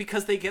mean like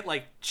because they get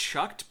like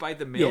chucked by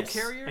the mail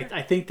carrier?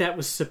 I think that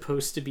was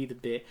supposed to be the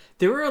bit.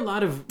 There were a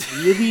lot of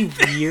really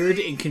weird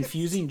and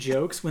confusing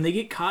jokes when they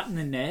get caught in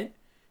the net.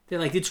 They're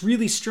like, it's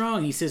really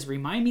strong. He says,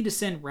 remind me to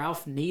send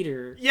Ralph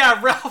Nader.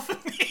 Yeah, Ralph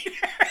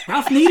Nader.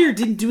 Ralph Nader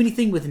didn't do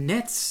anything with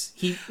nets.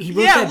 He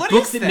wrote that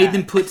book that made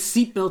them put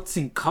seatbelts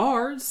in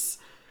cars.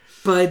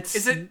 But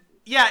is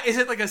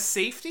it like a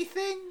safety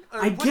thing?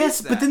 I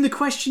guess, but then the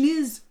question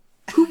is,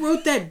 who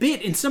wrote that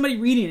bit? And somebody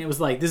reading it was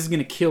like, this is going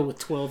to kill with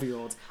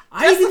 12-year-olds.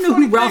 I didn't know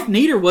who Ralph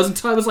Nader was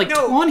until I was like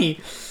 20.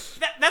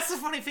 That's the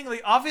funny thing.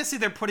 Like, obviously,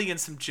 they're putting in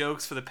some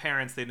jokes for the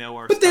parents they know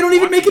are. But they don't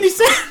even make any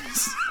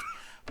sense.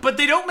 But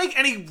they don't make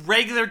any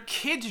regular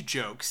kid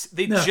jokes.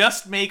 They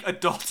just make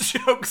adult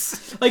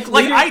jokes, like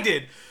I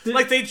did.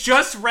 Like they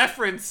just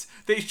reference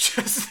like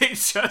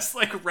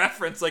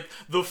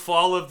the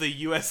fall of the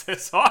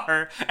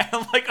USSR, and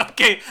I'm like,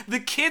 okay, the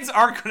kids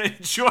are going to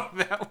enjoy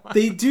that one.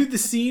 They do the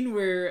scene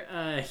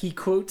where he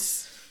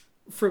quotes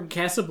from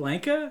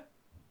Casablanca,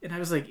 And I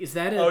was like, is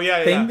that a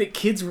yeah, thing yeah. that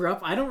kids were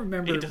up? I don't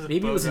remember.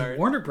 Maybe it was in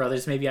Warner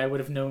Brothers. Maybe I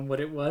would have known what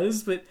it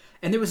was.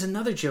 And there was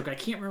another joke. I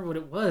can't remember what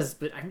it was,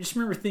 but I just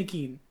remember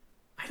thinking,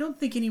 I don't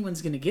think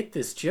anyone's going to get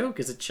this joke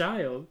as a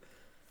child.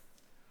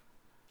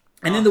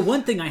 And then the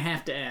one thing I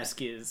have to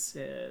ask is,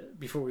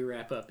 before we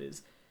wrap up,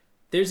 is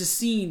there's a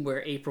scene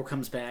where April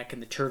comes back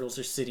and the turtles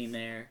are sitting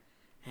there.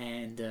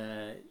 And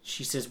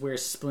she says,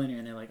 where's Splinter?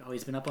 And they're like, oh,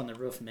 he's been up on the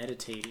roof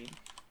meditating.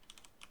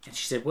 And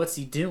she said, what's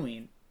he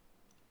doing?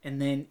 And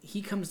then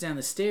he comes down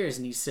the stairs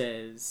and he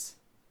says,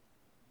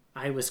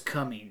 I was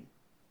coming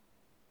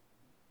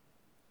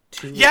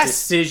to a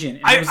decision.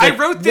 And I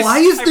wrote this. Why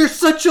is there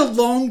such a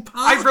long pause?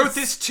 I wrote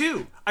this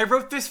too. I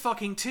wrote this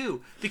fucking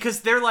too.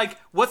 Because they're like,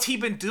 what's he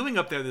been doing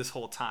up there this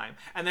whole time?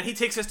 And then he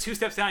takes us 2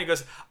 steps down and he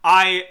goes,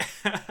 I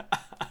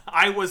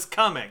was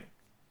coming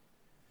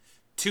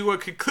to a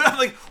conclusion. I'm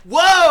like,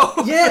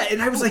 whoa! Yeah,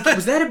 and I was like,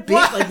 was that a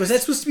bit, like, was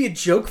that supposed to be a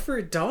joke for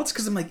adults?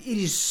 Because I'm like, it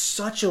is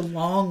such a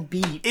long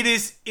beat. It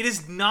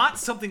is not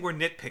something we're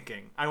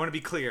nitpicking. I want to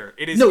be clear.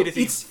 It is. No, it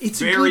is it's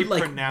very a good,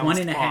 like,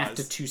 pronounced 1.5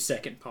 to 2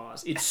 second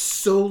pause. It's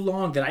so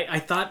long that I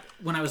thought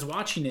when I was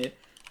watching it,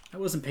 I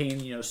wasn't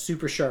paying,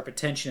 super sharp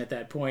attention at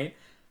that point.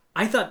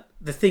 I thought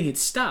the thing had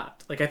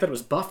stopped. Like, I thought it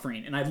was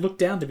buffering, and I looked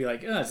down to be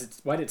like,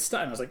 why did it stop?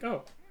 And I was like,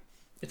 oh,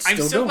 it's still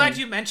going. I'm so glad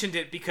you mentioned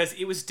it because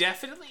it was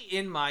definitely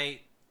in my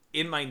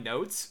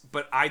notes,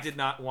 but I did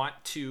not want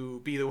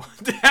to be the one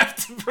to have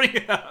to bring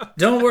it up.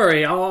 Don't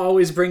worry, I'll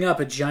always bring up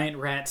a giant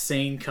rat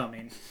saying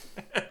coming.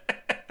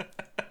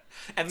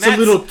 And it's a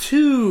little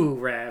too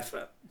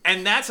Raph.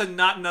 And that's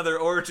not another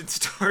origin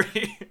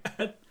story.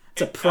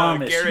 It's a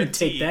promise. You can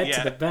take that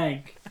to the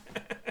bank.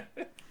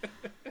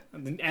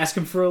 And then ask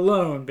him for a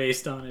loan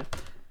based on it.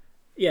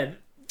 Yeah,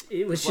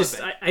 it was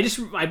just...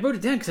 I wrote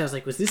it down because I was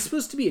like, was this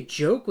supposed to be a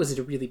joke? Was it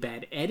a really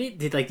bad edit?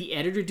 Did, like, the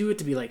editor do it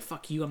to be like,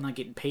 fuck you, I'm not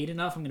getting paid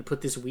enough, I'm going to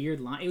put this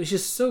weird line... It was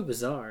just so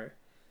bizarre.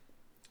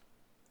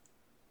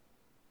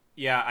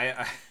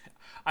 Yeah,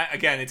 I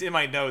again, it's in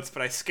my notes,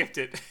 but I skipped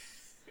it.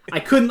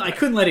 I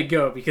couldn't let it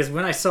go, because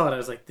when I saw it, I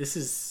was like, this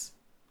is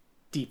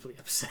deeply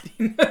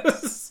upsetting.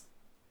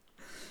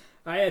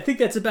 I think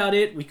that's about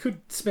it. We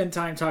could spend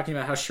time talking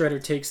about how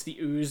Shredder takes the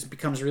ooze,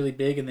 becomes really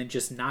big, and then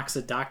just knocks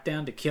a doc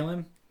down to kill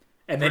him.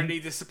 And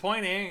pretty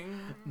disappointing.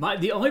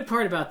 The only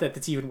part about that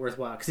that's even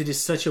worthwhile, because it is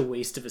such a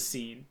waste of a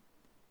scene,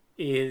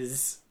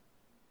 is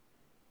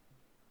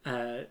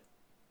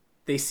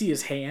they see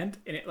his hand,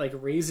 and it, like,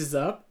 raises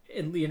up,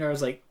 and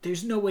Leonardo's like,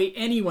 there's no way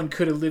anyone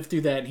could have lived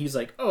through that, and he's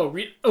like, oh,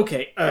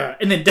 okay,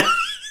 and then dies.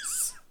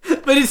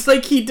 But it's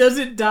like he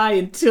doesn't die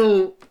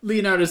until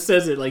Leonardo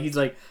says it. Like, he's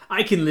like,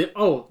 I can live.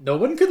 Oh, no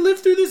one could live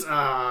through this?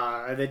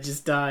 And then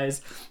just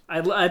dies.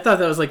 I thought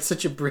that was, like,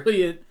 such a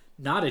brilliant,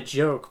 not a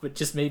joke, but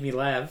just made me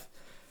laugh.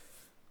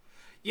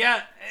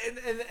 Yeah,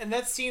 and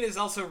that scene is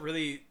also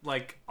really,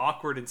 like,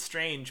 awkward and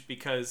strange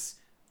because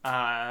when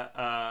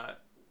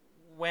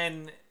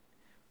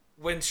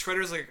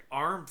Shredder's, like,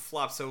 arm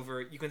flops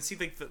over, you can see,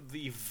 like,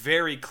 the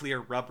very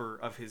clear rubber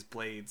of his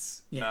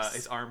blades, yes.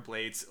 His arm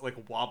blades,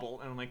 like, wobble.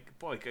 And I'm like,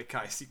 boy,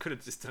 guys, you could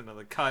have just done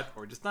another cut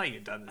or just not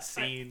even done the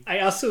scene.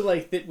 I also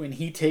like that when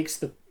he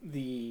takes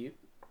the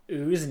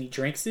ooze and he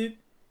drinks it,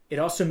 it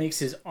also makes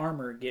his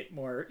armor get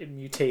more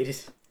mutated.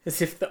 As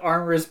if the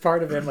armor is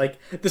part of him. Like,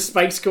 the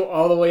spikes go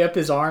all the way up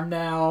his arm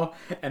now,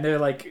 and they're,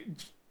 like,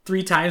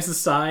 3 times the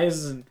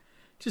size, and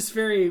just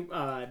very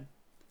odd.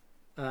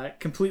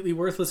 Completely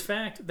worthless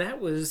fact.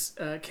 That was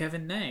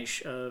Kevin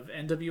Nash of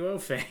NWO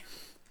fame.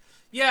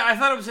 Yeah, I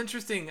thought it was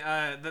interesting.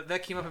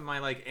 That came up in my,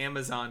 like,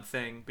 Amazon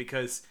thing,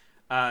 because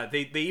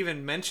they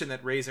even mentioned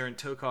that Razor and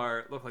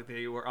Tokar looked like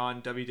they were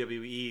on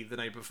WWE the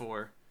night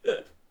before.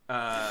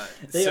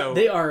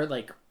 They are,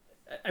 like...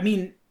 I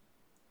mean...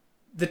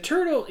 The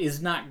turtle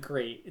is not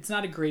great. It's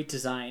not a great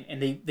design,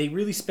 and they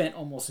really spent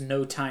almost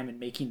no time in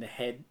making the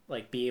head,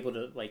 like, be able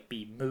to, like,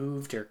 be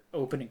moved or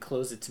open and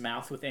close its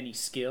mouth with any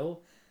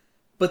skill.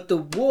 But the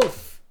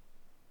wolf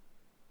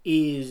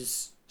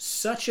is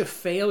such a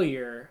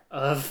failure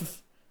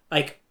of,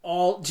 like,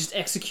 just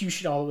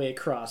execution all the way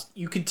across.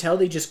 You can tell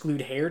they just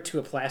glued hair to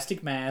a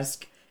plastic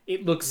mask.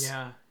 It looks...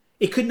 Yeah.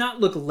 It could not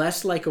look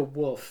less like a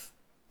wolf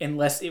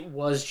unless it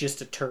was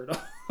just a turtle.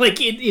 Like,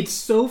 it's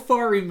so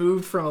far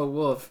removed from a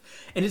wolf.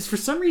 And it's for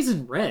some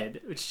reason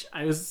red, which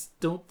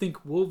don't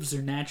think wolves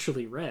are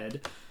naturally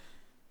red.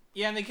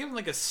 Yeah, and they give him,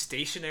 like, a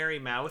stationary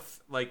mouth.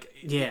 Like,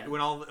 yeah.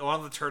 When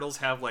all the turtles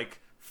have,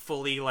 like,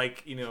 fully,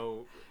 like,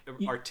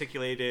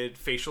 articulated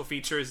facial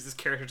features, this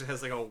character just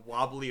has, like, a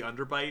wobbly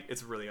underbite.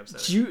 It's really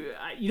upsetting.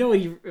 You know what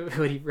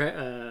he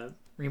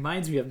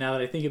reminds me of now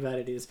that I think about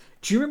it is,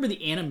 do you remember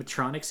the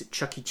animatronics at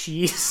Chuck E.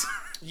 Cheese?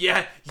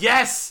 Yeah,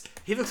 yes!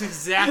 He looks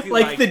exactly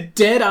like the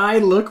dead eye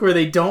look where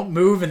they don't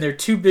move and they're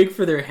too big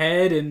for their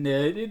head, and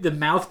the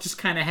mouth just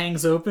kind of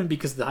hangs open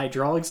because the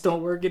hydraulics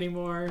don't work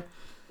anymore.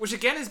 Which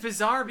again is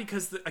bizarre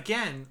because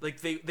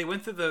they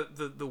went through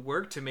the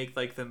work to make,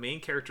 like, the main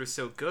character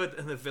so good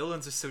and the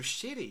villains are so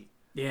shitty.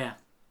 Yeah,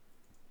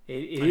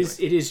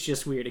 it is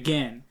just weird.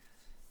 Again,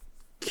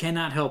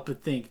 cannot help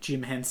but think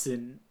Jim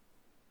Henson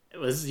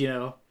was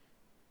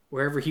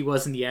wherever he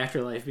was in the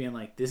afterlife, being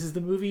like, "This is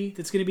the movie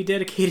that's going to be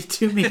dedicated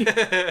to me."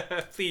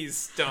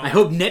 Please don't. I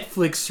hope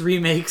Netflix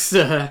remakes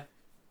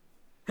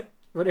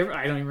whatever.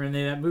 I don't even remember the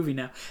name of that movie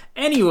now.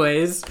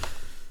 Anyways,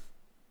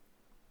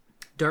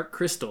 Dark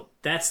Crystal.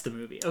 That's the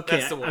movie. Okay,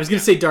 That's the one, I was going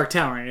to say Dark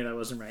Tower. I knew that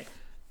wasn't right.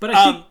 But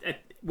I think...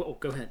 well,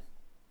 go ahead.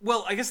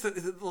 Well, I guess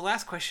the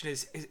last question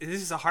is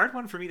this is a hard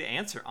one for me to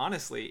answer,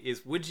 honestly,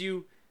 is would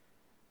you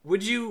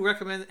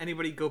recommend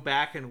anybody go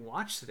back and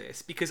watch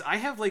this? Because I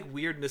have like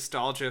weird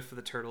nostalgia for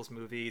the Turtles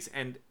movies,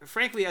 and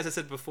frankly, as I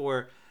said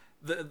before,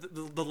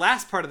 the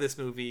last part of this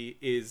movie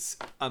is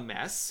a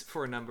mess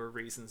for a number of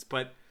reasons,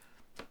 but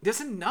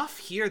there's enough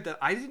here that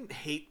I didn't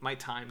hate my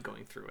time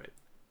going through it.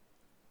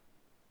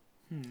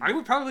 I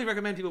would probably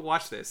recommend people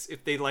watch this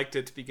if they liked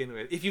it to begin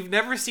with. If you've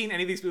never seen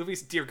any of these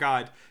movies, dear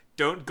God,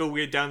 don't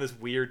go down this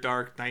weird,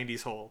 dark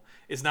 90s hole.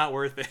 It's not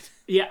worth it.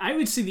 Yeah, I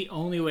would say the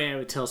only way I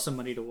would tell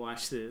somebody to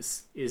watch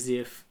this is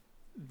if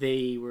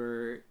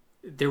they're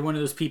one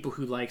of those people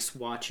who likes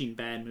watching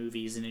bad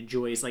movies and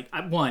enjoys, like,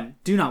 one,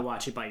 do not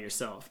watch it by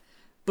yourself.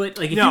 But,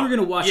 like, if you were going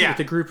to watch it with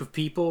a group of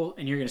people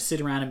and you're going to sit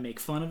around and make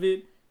fun of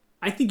it,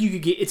 I think you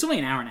could it's only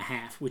an hour and a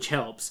half, which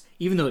helps,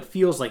 even though it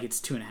feels like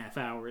it's 2.5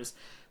 hours.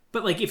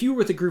 But, like, if you were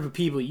with a group of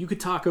people, you could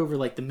talk over,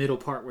 like, the middle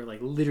part where,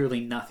 like, literally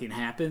nothing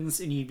happens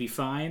and you'd be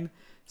fine.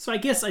 So I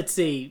guess I'd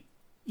say,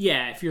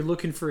 yeah, if you're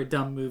looking for a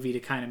dumb movie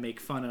to kind of make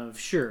fun of,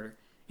 sure.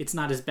 It's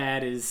not as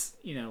bad as,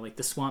 like,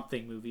 the Swamp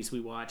Thing movies we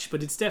watch,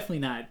 but it's definitely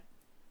not,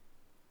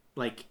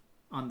 like,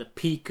 on the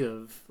peak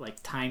of,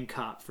 like, Time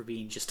Cop for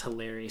being just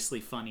hilariously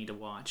funny to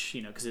watch,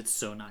 because it's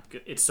so not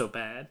good. It's so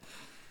bad.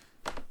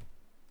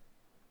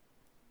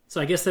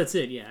 So I guess that's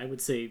it. Yeah, I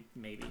would say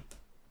maybe.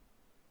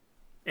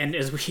 And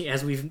as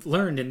we've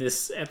learned in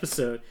this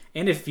episode,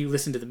 and if you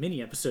listen to the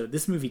mini episode,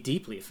 this movie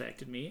deeply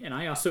affected me, and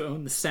I also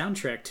own the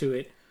soundtrack to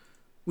it,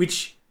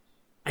 which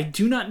I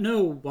do not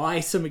know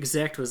why some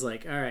exec was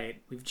like, all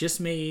right, we've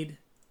just made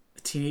a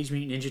Teenage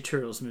Mutant Ninja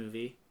Turtles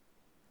movie.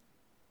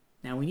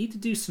 Now we need to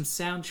do some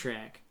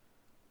soundtrack.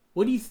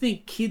 What do you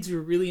think kids who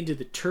are really into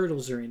the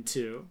Turtles are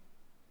into?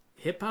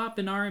 Hip-hop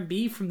and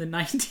R&B from the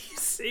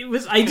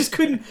 90s? I just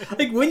couldn't,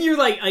 like, when you're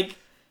like,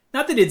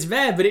 not that it's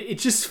bad, but it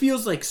just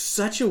feels like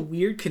such a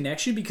weird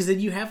connection, because then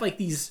you have, like,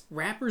 these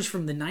rappers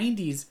from the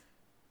 90s,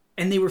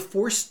 and they were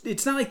forced...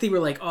 It's not like they were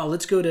like, oh,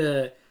 let's go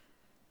to...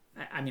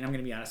 I mean, I'm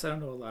going to be honest, I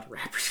don't know a lot of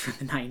rappers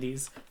from the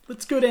 90s.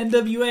 Let's go to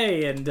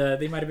NWA, and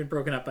they might have been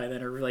broken up by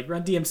then, or, like,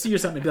 Run DMC or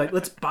something, and be like,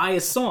 let's buy a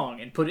song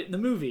and put it in the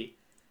movie.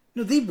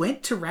 No, they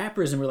went to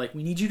rappers and were like,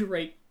 we need you to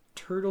write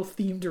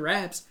turtle-themed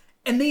raps,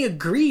 and they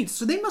agreed,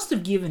 so they must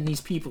have given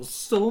these people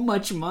so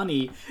much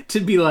money to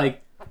be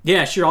like,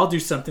 yeah, sure, I'll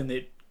do something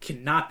that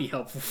cannot be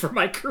helpful for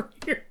my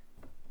career.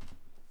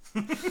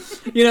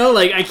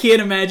 Like, I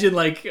can't imagine,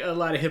 like, a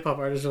lot of hip-hop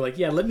artists are like,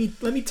 yeah, let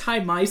me tie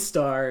my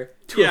star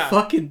to a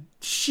fucking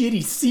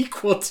shitty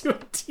sequel to a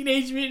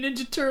Teenage Mutant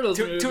Ninja Turtles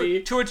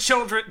movie.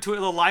 To a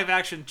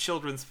live-action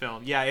children's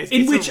film. Yeah,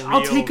 in which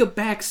I'll take a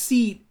back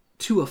seat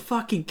to a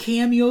fucking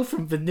cameo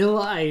from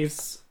Vanilla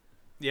Ice.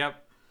 Yep.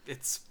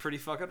 It's pretty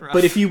fucking rough.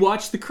 But if you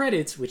watch the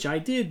credits, which I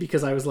did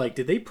because I was like,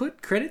 did they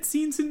put credit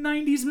scenes in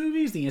 90s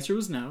movies? The answer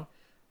was no.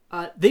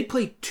 They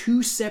play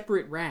 2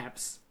 separate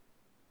raps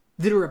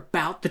that are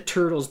about the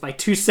Turtles by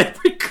 2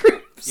 separate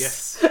groups.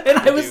 Yes. And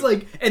I was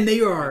like, and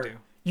they are,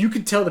 you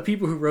could tell the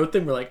people who wrote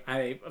them were like,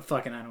 I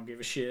don't give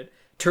a shit.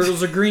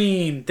 Turtles are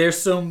green. They're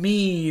so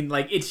mean.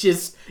 Like, it's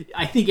just,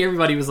 I think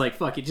everybody was like,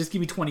 fuck it, just give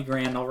me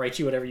 $20,000. I'll write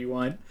you whatever you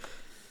want.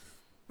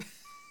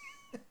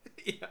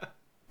 Yeah.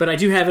 But I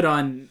do have it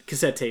on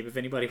cassette tape. If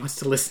anybody wants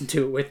to listen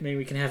to it with me,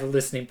 we can have a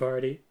listening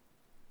party.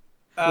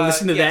 We'll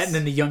listen to that and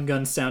then the Young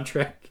Guns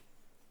soundtrack.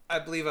 I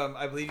believe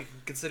you can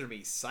consider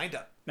me signed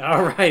up.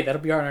 All right,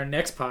 that'll be on our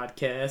next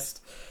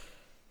podcast.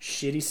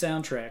 Shitty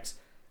soundtracks.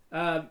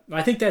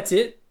 I think that's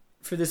it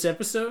for this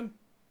episode.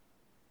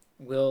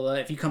 We'll,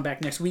 if you come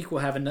back next week,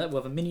 we'll have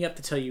a mini up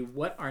to tell you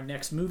what our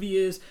next movie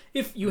is.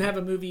 If you have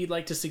a movie you'd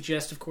like to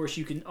suggest, of course,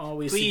 you can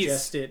always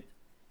suggest it.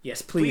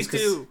 Yes, please.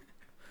 Please do.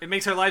 It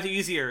makes our lives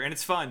easier and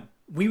it's fun.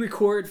 We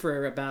record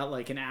for about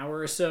like an hour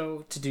or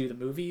so to do the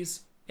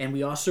movies. And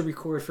we also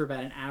record for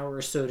about an hour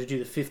or so to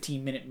do the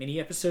 15-minute mini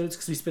episodes,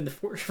 because we spend the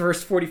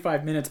first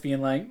 45 minutes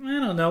being like, I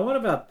don't know, what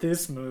about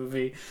this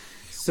movie?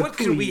 So what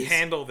can we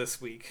handle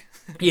this week?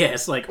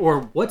 Yes,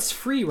 or what's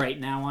free right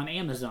now on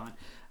Amazon.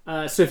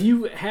 So if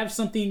you have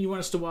something you want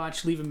us to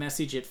watch, leave a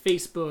message at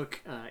Facebook,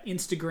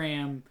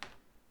 Instagram.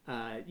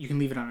 You can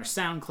leave it on our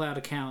SoundCloud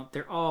account.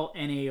 They're all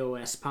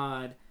NAOS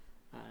Pod.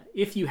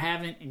 If you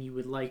haven't and you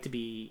would like to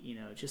be,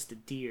 just a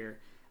dear,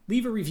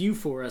 leave a review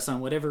for us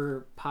on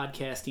whatever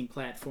podcasting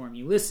platform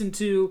you listen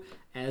to,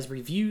 as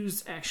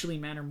reviews actually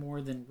matter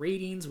more than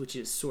ratings, which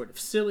is sort of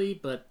silly,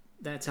 but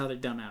that's how the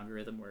dumb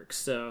algorithm works.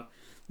 So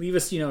leave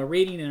us, a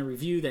rating and a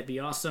review. That'd be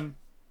awesome.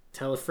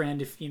 Tell a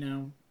friend if,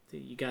 that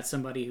you got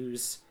somebody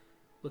who's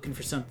looking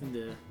for something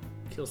to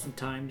kill some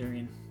time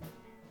during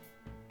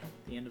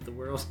the end of the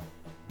world.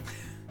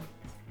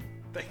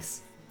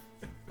 Thanks.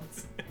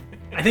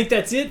 I think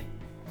that's it.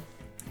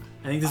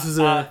 I think this was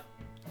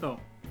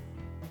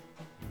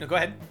No, go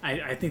ahead.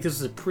 I think this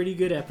was a pretty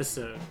good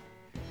episode.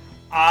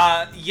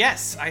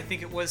 Yes, I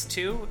think it was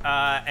too.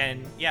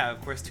 And yeah,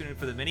 of course, tune in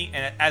for the mini.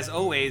 And as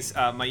always,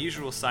 my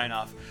usual sign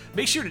off.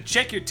 Make sure to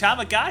check your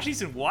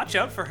Tamagotchis and watch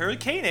out for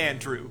Hurricane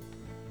Andrew.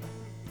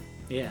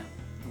 Yeah,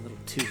 a little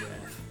too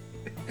rough.